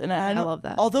time with. And I love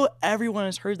that. Although everyone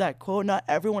has heard that quote, not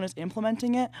everyone is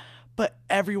implementing it, but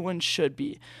everyone should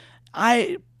be.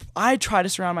 I try to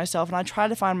surround myself and I try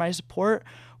to find my support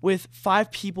with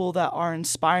 5 people that are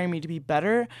inspiring me to be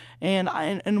better. And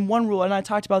one rule, and I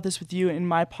talked about this with you in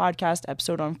my podcast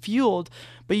episode on Fueled,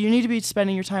 but you need to be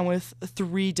spending your time with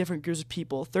 3 different groups of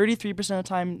people. 33% of the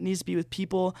time needs to be with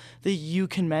people that you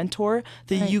can mentor,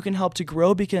 that you can help to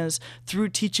grow, because through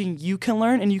teaching you can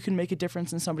learn and you can make a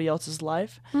difference in somebody else's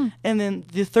life. And then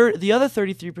the other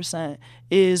 33%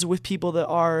 is with people that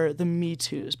are the Me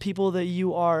Too's, people that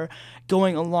you are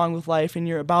going along with life and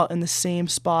you're about in the same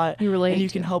spot, you relate and you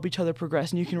can help each other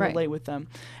progress and you can relate with them.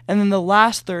 And then the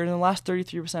last third, and the last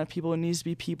 33% of people, it needs to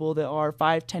be people that are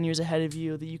 5-10 years ahead of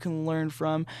you that you can learn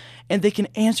from, and they can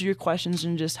answer your questions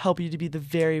and just help you to be the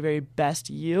very, very best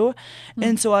you.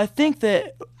 And so I think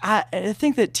that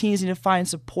teens need to find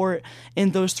support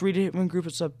in those 3 different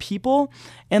groups of people,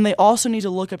 and they also need to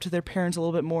look up to their parents a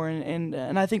little bit more.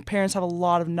 And I think parents have a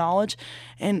lot of knowledge,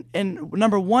 and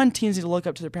number one, teens need to look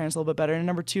up to their parents a little bit better, and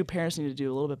number 2, parents need to do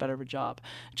a little bit better of a job,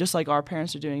 just like our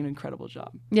parents are doing an incredible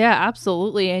job. Yeah,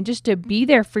 absolutely. And just to be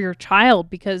there for your child,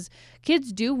 because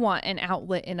kids do want an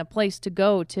outlet and a place to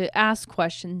go to ask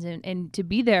questions and to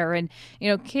be there. And, you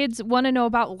know, kids want to know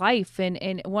about life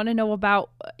and want to know about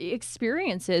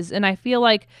experiences. And I feel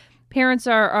like parents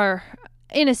are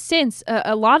in a sense,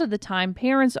 a lot of the time,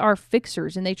 parents are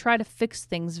fixers and they try to fix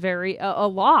things a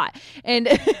lot. And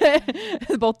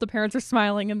both the parents are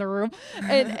smiling in the room.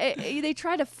 And they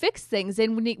try to fix things.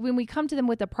 And when we come to them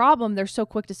with a problem, they're so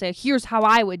quick to say, here's how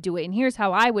I would do it and here's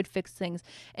how I would fix things.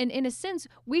 And in a sense,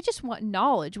 we just want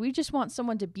knowledge. We just want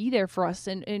someone to be there for us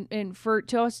and for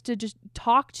us to just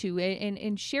talk to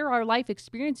and share our life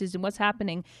experiences and what's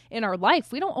happening in our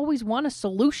life. We don't always want a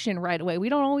solution right away. We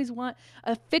don't always want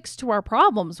a fix to our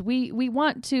problems. We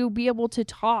want to be able to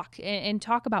talk and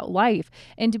talk about life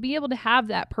and to be able to have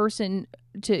that person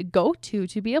to go to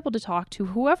be able to talk to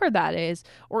whoever that is,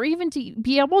 or even to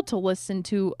be able to listen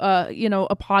to a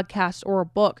podcast or a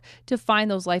book to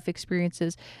find those life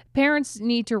experiences. Parents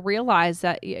need to realize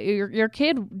that your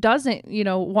kid doesn't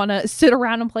want to sit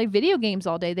around and play video games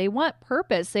all day. They want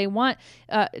purpose, they want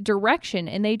direction,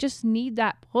 and they just need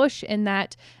that push and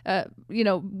that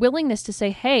willingness to say,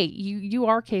 hey, you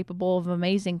are capable of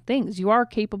amazing things. You are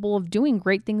capable of doing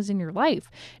great things in your life,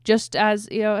 just as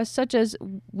such as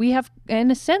we have,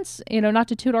 in a sense, not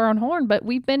to toot our own horn, but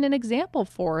we've been an example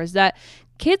for, is that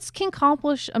kids can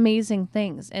accomplish amazing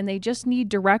things, and they just need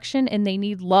direction, and they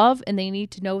need love, and they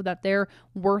need to know that they're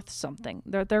worth something.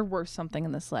 They're worth something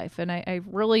in this life. And I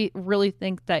really, really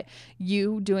think that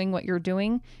you doing what you're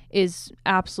doing is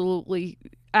absolutely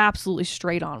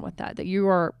straight on with that you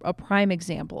are a prime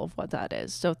example of what that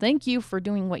is. So thank you for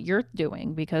doing what you're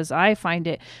doing, because I find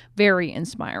it very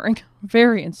inspiring.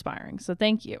 So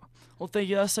thank you. Well, thank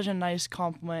you. That's such a nice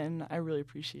compliment, and I really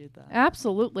appreciate that.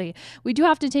 Absolutely. We do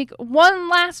have to take one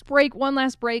last break,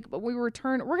 but when we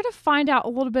return, we're going to find out a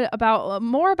little bit about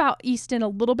more about Easton, a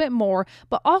little bit more,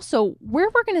 but also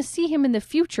where we're going to see him in the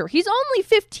future. He's only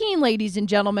 15, ladies and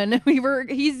gentlemen.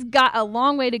 He's got a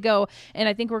long way to go, and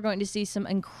I think we're going to see some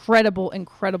incredible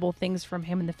things from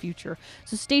him in the future.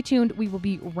 So stay tuned. We will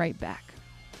be right back.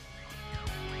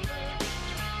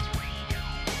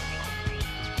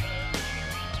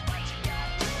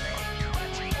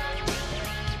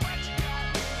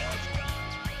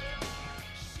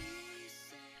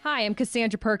 Hi, I'm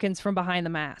Cassandra Perkins from Behind the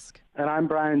Mask. And I'm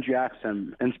Brian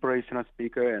Jackson, inspirational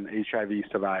speaker and HIV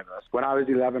survivor. When I was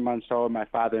 11 months old, my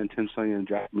father intentionally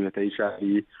injected me with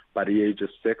HIV. By the age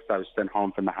of 6, I was sent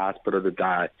home from the hospital to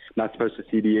die. Not supposed to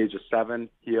see the age of 7.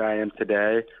 Here I am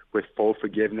today with full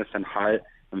forgiveness and heart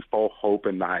and full hope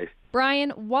in life. Brian,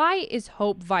 why is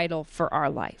hope vital for our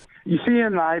life? You see,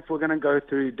 in life, we're going to go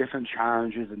through different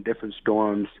challenges and different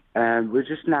storms, and we're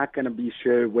just not going to be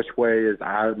sure which way is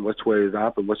out and which way is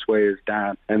up and which way is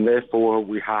down, and therefore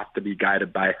we have to be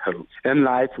guided by hope. In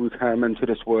life, we come into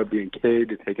this world being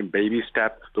kids, taking baby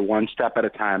steps, to one step at a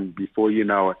time. Before you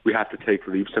know it, we have to take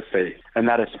leaps of faith, and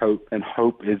that is hope, and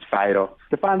hope is vital.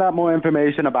 To find out more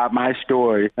information about my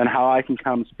story and how I can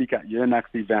come speak at your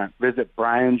next event, visit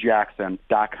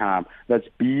BrianJackson.com. That's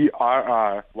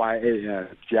BRRYAN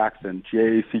Jackson,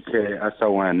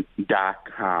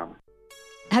 JACKSON.com.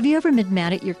 Have you ever been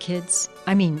mad at your kids?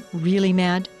 I mean, really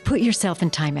mad? Put yourself in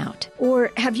timeout.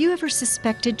 Or have you ever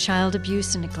suspected child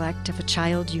abuse and neglect of a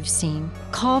child you've seen?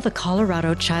 Call the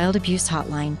Colorado Child Abuse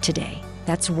Hotline today.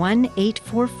 That's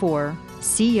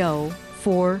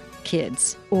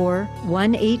 1-844-CO-4-KIDS or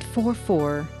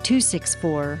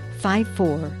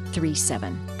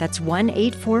 1-844-264-5437. That's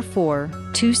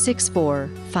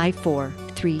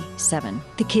 1-844-264-5437.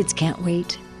 The kids can't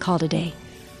wait. Call today.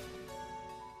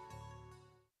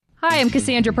 Hi, I'm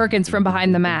Cassandra Perkins from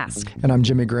Behind the Mask. And I'm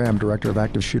Jimmy Graham, Director of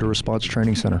Active Shooter Response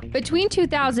Training Center. Between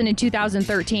 2000 and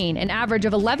 2013, an average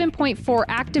of 11.4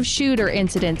 active shooter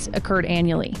incidents occurred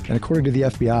annually. And according to the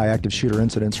FBI, active shooter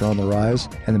incidents are on the rise,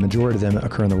 and the majority of them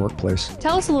occur in the workplace.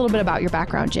 Tell us a little bit about your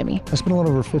background, Jimmy. I spent a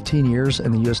little over 15 years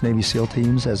in the U.S. Navy SEAL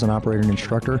teams as an operating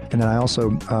instructor, and then I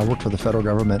also worked for the federal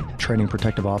government, training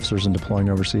protective officers and deploying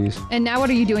overseas. And now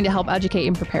what are you doing to help educate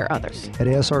and prepare others? At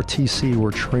ASRTC, we're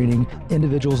training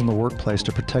individuals in the workplace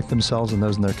to protect themselves and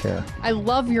those in their care. I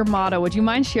love your motto. Would you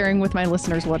mind sharing with my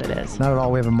listeners what it is? Not at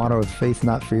all. We have a motto of faith,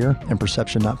 not fear, and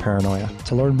perception, not paranoia.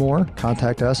 To learn more,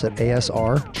 contact us at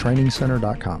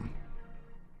asrtrainingcenter.com.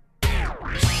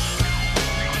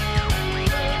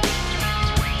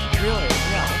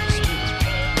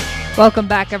 Welcome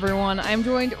back, everyone. I'm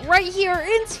joined right here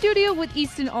in studio with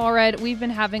Easton Allred. We've been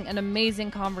having an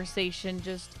amazing conversation,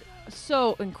 just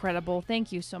so incredible.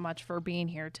 Thank you so much for being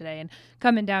here today and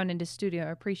coming down into studio. I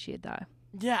appreciate that.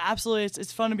 Yeah, absolutely.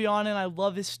 It's fun to be on it. I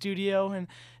love this studio, and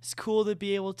it's cool to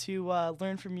be able to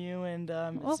learn from you. And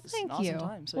Well, it's an thank awesome you.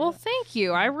 time. So, Well, yeah. thank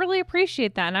you. I really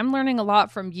appreciate that, and I'm learning a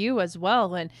lot from you as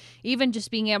well. And even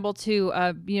just being able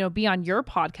to, be on your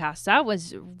podcast, that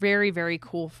was very, very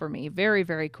cool for me. Very,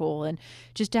 very cool. And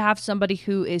just to have somebody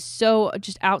who is so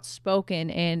just outspoken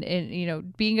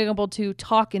and being able to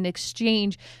talk and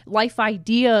exchange life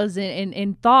ideas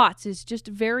and thoughts is just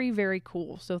very, very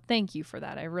cool. So thank you for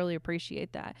that. I really appreciate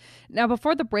that. Now,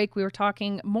 before the break, we were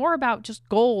talking more about just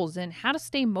goals and how to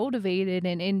stay motivated.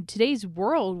 And in today's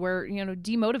world where,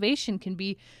 demotivation can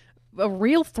be a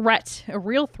real threat. It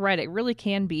really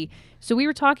can be. So we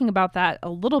were talking about that a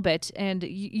little bit, and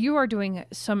you are doing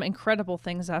some incredible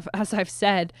things, as I've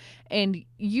said, and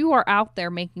you are out there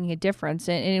making a difference.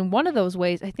 And in one of those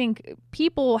ways, I think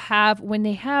people have, when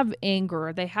they have anger,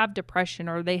 or they have depression,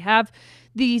 or they have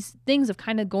these things of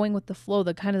kind of going with the flow,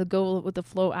 the kind of go with the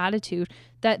flow attitude,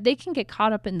 that they can get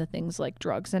caught up in the things like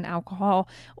drugs and alcohol,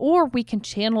 or we can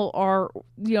channel our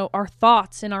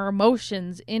thoughts and our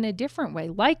emotions in a different way,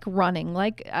 like running,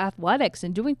 like athletics,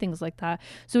 and doing things like that.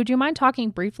 So would you mind talking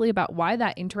briefly about why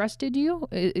that interested you,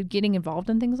 getting involved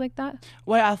in things like that?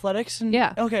 Why athletics?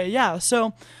 Yeah. Okay, yeah.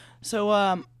 So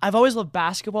I've always loved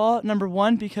basketball, number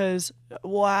one, because,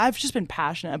 I've just been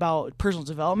passionate about personal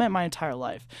development my entire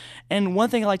life. And one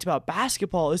thing I liked about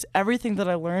basketball is everything that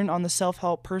I learned on the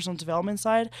self-help personal development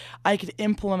side, I could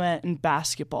implement in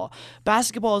basketball.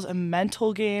 Basketball is a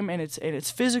mental game, and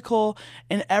it's physical,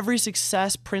 and every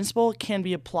success principle can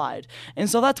be applied. And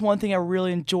so that's one thing I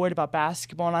really enjoyed about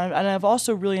basketball. And I've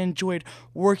also really enjoyed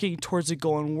working towards a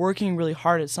goal and working really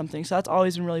hard at something. So that's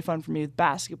always been really fun for me with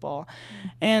basketball.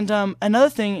 And another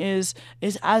thing is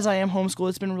as I am homeschooled,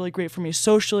 it's been really great for me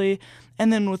socially.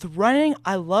 And then with running,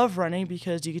 I love running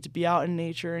because you get to be out in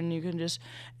nature, and you can just,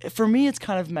 for me, it's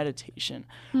kind of meditation.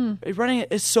 Running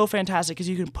is so fantastic because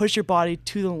you can push your body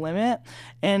to the limit,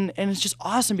 and it's just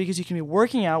awesome because you can be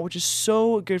working out, which is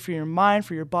so good for your mind,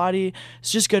 for your body.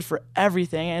 It's just good for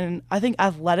everything. And I think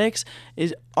athletics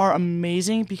are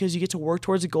amazing because you get to work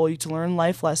towards a goal, you get to learn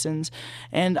life lessons,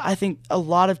 and I think a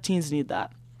lot of teens need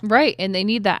that. Right, and they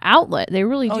need that outlet. They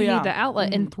really do need the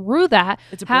outlet, and through that,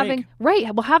 it's a having break.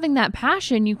 having that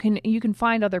passion, you can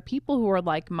find other people who are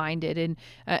like-minded, and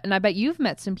I bet you've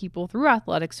met some people through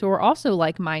athletics who are also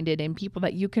like-minded and people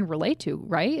that you can relate to,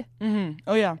 right? Mm-hmm.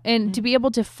 Oh yeah. And to be able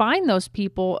to find those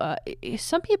people,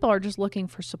 some people are just looking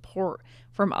for support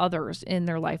from others in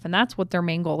their life, and that's what their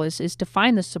main goal is to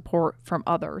find the support from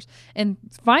others and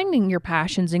finding your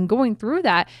passions and going through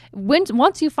that.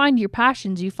 Once you find your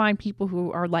passions, you find people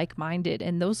who are like-minded,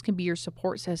 and those can be your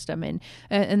support system, and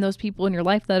those people in your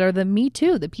life that are the me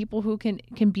too, the people who can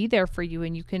be there for you,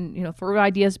 and you can throw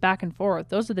ideas back and forth.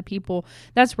 Those are the people.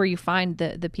 That's where you find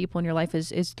the people in your life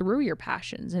is through your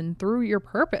passions and through your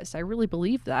purpose. I really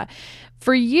believe that.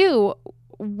 For you,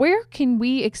 where can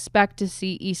we expect to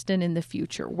see Easton in the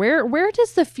future? Where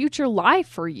does the future lie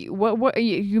for you? What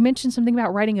you mentioned something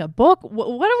about writing a book.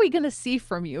 What are we going to see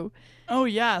from you? Oh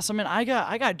yes, I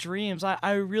got dreams. I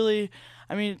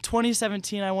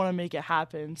 2017, I want to make it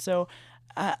happen. So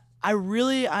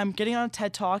I'm getting on a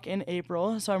TED Talk in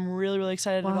April, so I'm really, really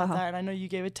excited about that. And I know you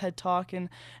gave a TED Talk, and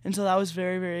so that was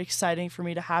very, very exciting for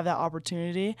me to have that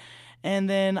opportunity. And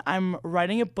then I'm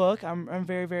writing a book. I'm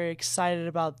very, very excited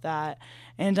about that.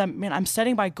 And I'm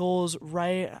setting my goals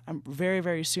very,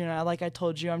 very soon. Like I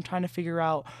told you, I'm trying to figure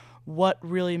out what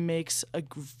really makes a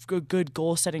good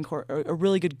goal setting a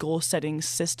really good goal setting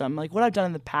system. Like what I've done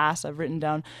in the past, I've written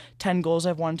down 10 goals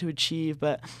I've wanted to achieve,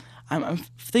 but I'm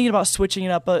thinking about switching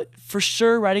it up. But for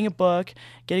sure, writing a book,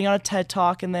 getting on a TED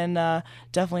Talk, and then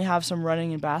definitely have some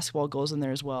running and basketball goals in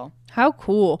there as well. How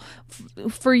cool.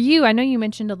 For you, I know you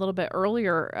mentioned a little bit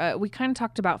earlier, we kind of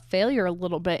talked about failure a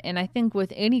little bit, and I think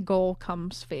with any goal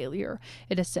comes failure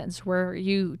in a sense, where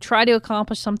you try to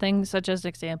accomplish something, such as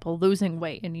example, losing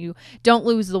weight, and you don't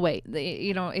lose the weight.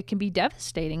 It can be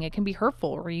devastating. It can be hurtful,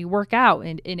 or you work out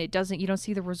and you don't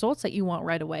see the results that you want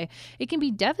right away. It can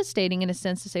be devastating in a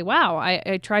sense to say, wow,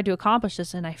 I tried to accomplish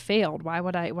this and I failed. Why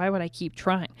would I keep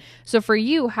trying? So for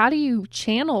you, how do you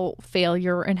channel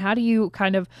failure, and how do you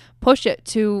kind of push it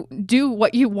to do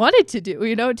what you wanted to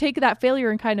do, take that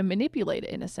failure and kind of manipulate it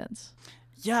in a sense?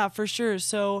 Yeah, for sure.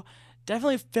 So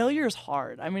definitely failure is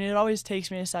hard. It always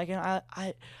takes me a second.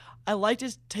 I like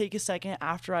to take a second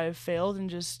after I've failed and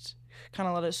just kind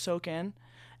of let it soak in.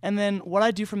 And then what I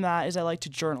do from that is I like to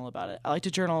journal about it. I like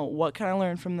to journal what can I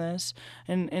learn from this.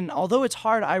 And although it's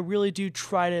hard, I really do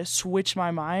try to switch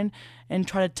my mind and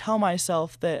try to tell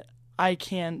myself that I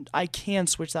can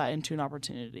switch that into an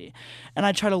opportunity. And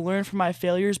I try to learn from my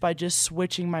failures by just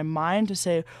switching my mind to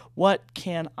say, what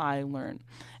can I learn?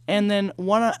 And then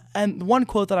one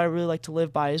quote that I really like to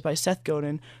live by is by Seth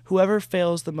Godin: "Whoever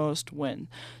fails the most wins."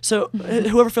 So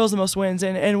whoever fails the most wins.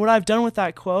 And what I've done with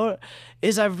that quote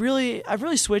is I've really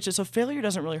switched it. So failure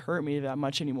doesn't really hurt me that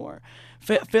much anymore.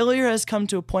 Failure has come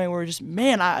to a point where just,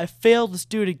 man, I failed, let's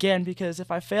do it again. Because if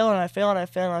I fail and I fail and I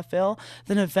fail and I fail,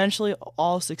 then eventually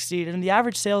I'll succeed. And the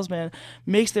average salesman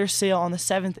makes their sale on the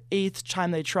 7th, 8th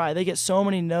time they try. They get so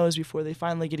many no's before they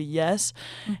finally get a yes.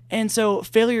 And so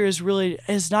failure is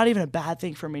not even a bad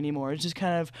thing for me anymore. It's just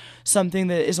kind of something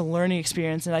that is a learning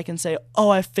experience. And I can say,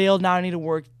 oh, I failed. Now I need to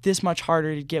work this much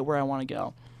harder to get where I want to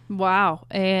go. Wow.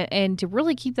 And to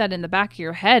really keep that in the back of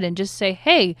your head and just say,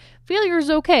 hey, failure is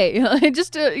okay.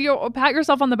 Just to pat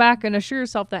yourself on the back and assure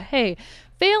yourself that, hey,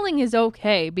 failing is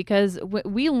okay, because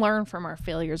we learn from our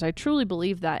failures. I truly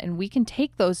believe that. And we can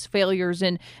take those failures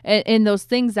and those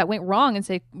things that went wrong and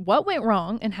say, what went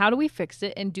wrong and how do we fix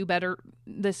it and do better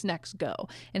this next go?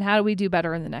 And how do we do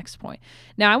better in the next point?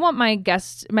 Now, I want my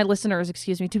listeners,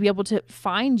 to be able to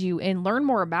find you and learn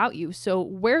more about you. So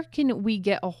where can we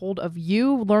get a hold of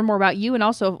you, learn more about you, and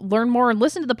also learn more and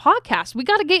listen to the podcast? We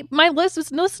got to get my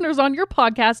listeners on your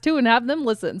podcast too and have them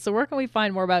listen. So where can we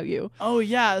find more about you? Oh,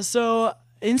 yeah. So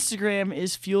Instagram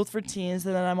is Fueled for Teens,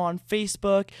 and then I'm on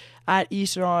Facebook at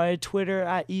Easton Allred, Twitter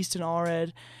at Easton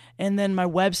Allred, and then my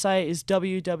website is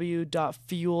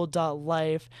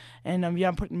www.fuel.life. And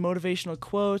I'm putting motivational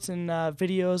quotes and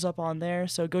videos up on there.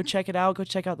 So go check it out. Go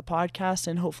check out the podcast,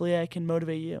 and hopefully I can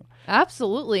motivate you.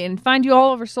 Absolutely. And find you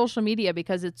all over social media,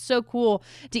 because it's so cool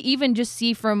to even just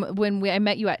see from when I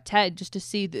met you at TED, just to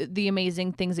see the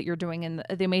amazing things that you're doing and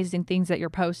the amazing things that you're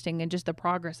posting and just the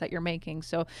progress that you're making.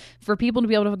 So for people to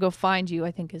be able to go find you,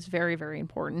 I think is very, very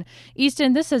important.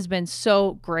 Easton, this has been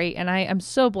so great. And I am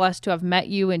so blessed to have met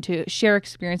you and to share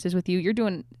experiences with you. You're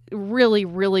doing really,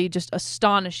 really just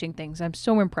astonishing things. I'm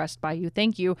so impressed by you.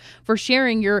 Thank you for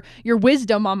sharing your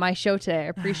wisdom on my show today. I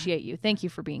appreciate you. Thank you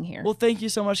for being here. Well, thank you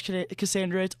so much,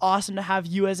 Cassandra. It's awesome to have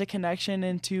you as a connection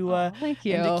and to thank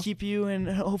you. and to keep you, and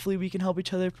hopefully we can help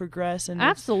each other progress. And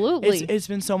absolutely, it's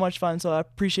been so much fun. So I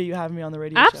appreciate you having me on the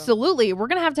radio. Absolutely, show. We're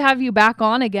gonna have you back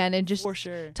on again and just for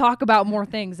sure talk about more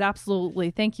things.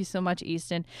 Absolutely. Thank you so much,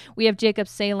 Easton. We have Jacob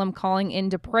Salem calling in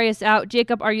to pray us out.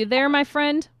 Jacob, are you there, my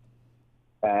friend?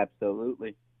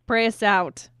 Absolutely. Pray us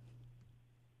out.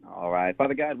 All right.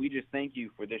 Father God, we just thank you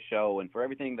for this show and for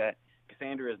everything that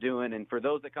Cassandra is doing, and for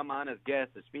those that come on as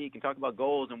guests to speak and talk about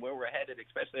goals and where we're headed,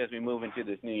 especially as we move into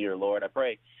this new year, Lord. I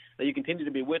pray that you continue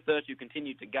to be with us, you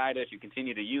continue to guide us, you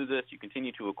continue to use us, you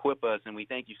continue to equip us, and we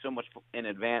thank you so much in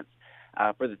advance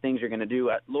for the things you're going to do.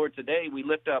 Lord, today we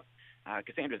lift up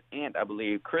Cassandra's aunt, I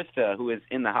believe, Krista, who is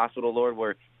in the hospital, Lord.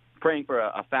 We're praying for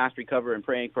a fast recovery and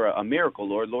praying for a miracle,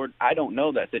 Lord. Lord, I don't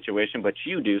know that situation, but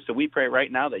you do. So we pray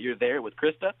right now that you're there with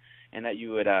Krista and that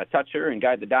you would touch her and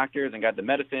guide the doctors and guide the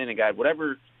medicine and guide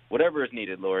whatever is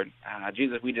needed, Lord.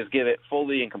 Jesus, we just give it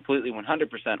fully and completely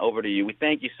 100% over to you. We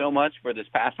thank you so much for this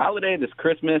past holiday, this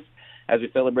Christmas, as we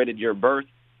celebrated your birth.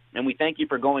 And we thank you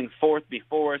for going forth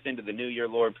before us into the new year,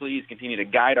 Lord. Please continue to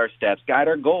guide our steps, guide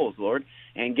our goals, Lord,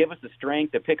 and give us the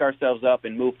strength to pick ourselves up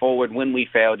and move forward when we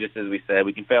fail, just as we said.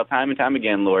 We can fail time and time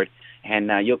again, Lord,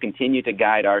 and you'll continue to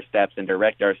guide our steps and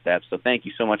direct our steps. So thank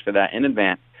you so much for that in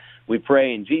advance. We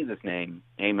pray in Jesus' name.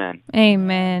 Amen.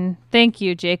 Amen. Thank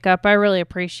you, Jacob. I really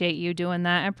appreciate you doing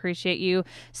that. I appreciate you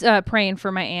praying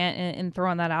for my aunt and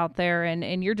throwing that out there.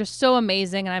 And you're just so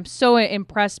amazing. And I'm so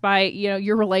impressed by,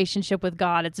 your relationship with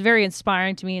God. It's very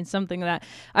inspiring to me, and something that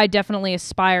I definitely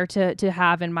aspire to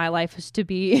have in my life, is to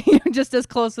be just as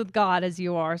close with God as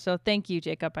you are. So thank you,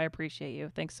 Jacob. I appreciate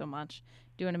you. Thanks so much.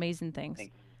 Doing amazing things. Thank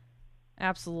you.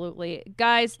 Absolutely.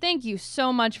 Guys, thank you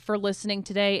so much for listening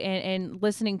today and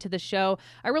listening to the show.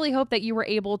 I really hope that you were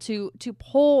able to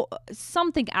pull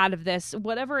something out of this,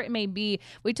 whatever it may be.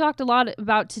 We talked a lot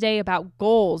today about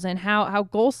goals and how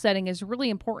goal setting is really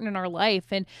important in our life.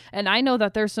 And I know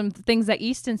that there's some things that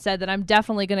Easton said that I'm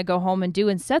definitely going to go home and do,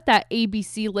 and set that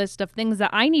ABC list of things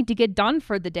that I need to get done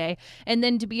for the day. And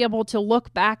then to be able to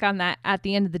look back on that at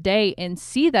the end of the day and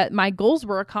see that my goals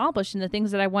were accomplished and the things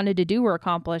that I wanted to do were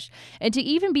accomplished. And and to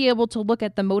even be able to look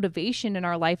at the motivation in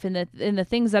our life and the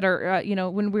things that are,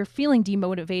 when we're feeling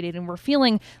demotivated and we're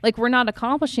feeling like we're not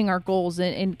accomplishing our goals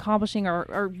and accomplishing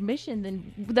our mission,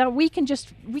 then that we can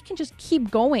just keep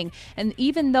going. And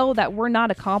even though that we're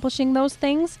not accomplishing those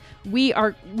things, we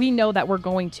know that we're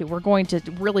going to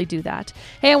really do that.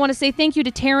 Hey, I want to say thank you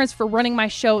to Terrence for running my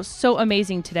show so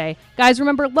amazing today. Guys,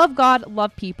 remember, love God,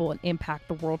 love people, and impact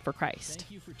the world for Christ.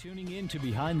 Thank you for tuning in to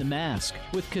Behind the Mask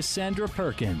with Cassandra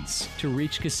Perkins. To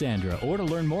reach Cassandra or to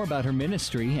learn more about her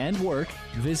ministry and work,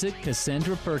 visit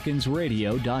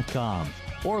CassandraPerkinsRadio.com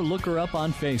or look her up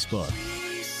on Facebook.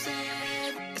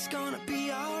 It's gonna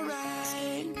be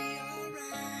alright.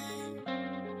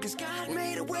 'Cause God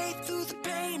made a way through the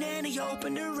pain and He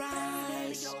opened her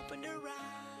eyes.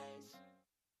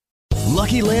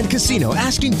 Lucky Land Casino,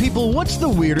 asking people, what's the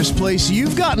weirdest place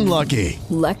you've gotten lucky?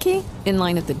 Lucky? In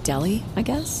line at the deli, I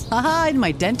guess? Aha, in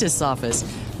my dentist's office.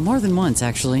 More than once,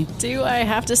 actually. Do I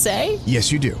have to say?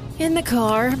 Yes, you do. In the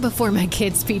car before my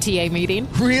kids' PTA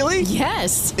meeting. Really?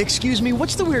 Yes. Excuse me,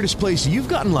 what's the weirdest place you've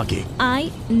gotten lucky?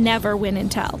 I never win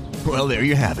and tell. Well, there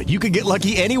you have it. You can get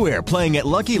lucky anywhere, playing at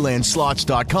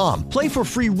LuckyLandSlots.com. Play for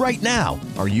free right now.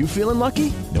 Are you feeling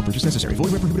lucky? No purchase necessary.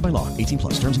 Void where prohibited by law.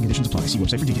 18+. Terms and conditions apply. See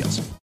website for details.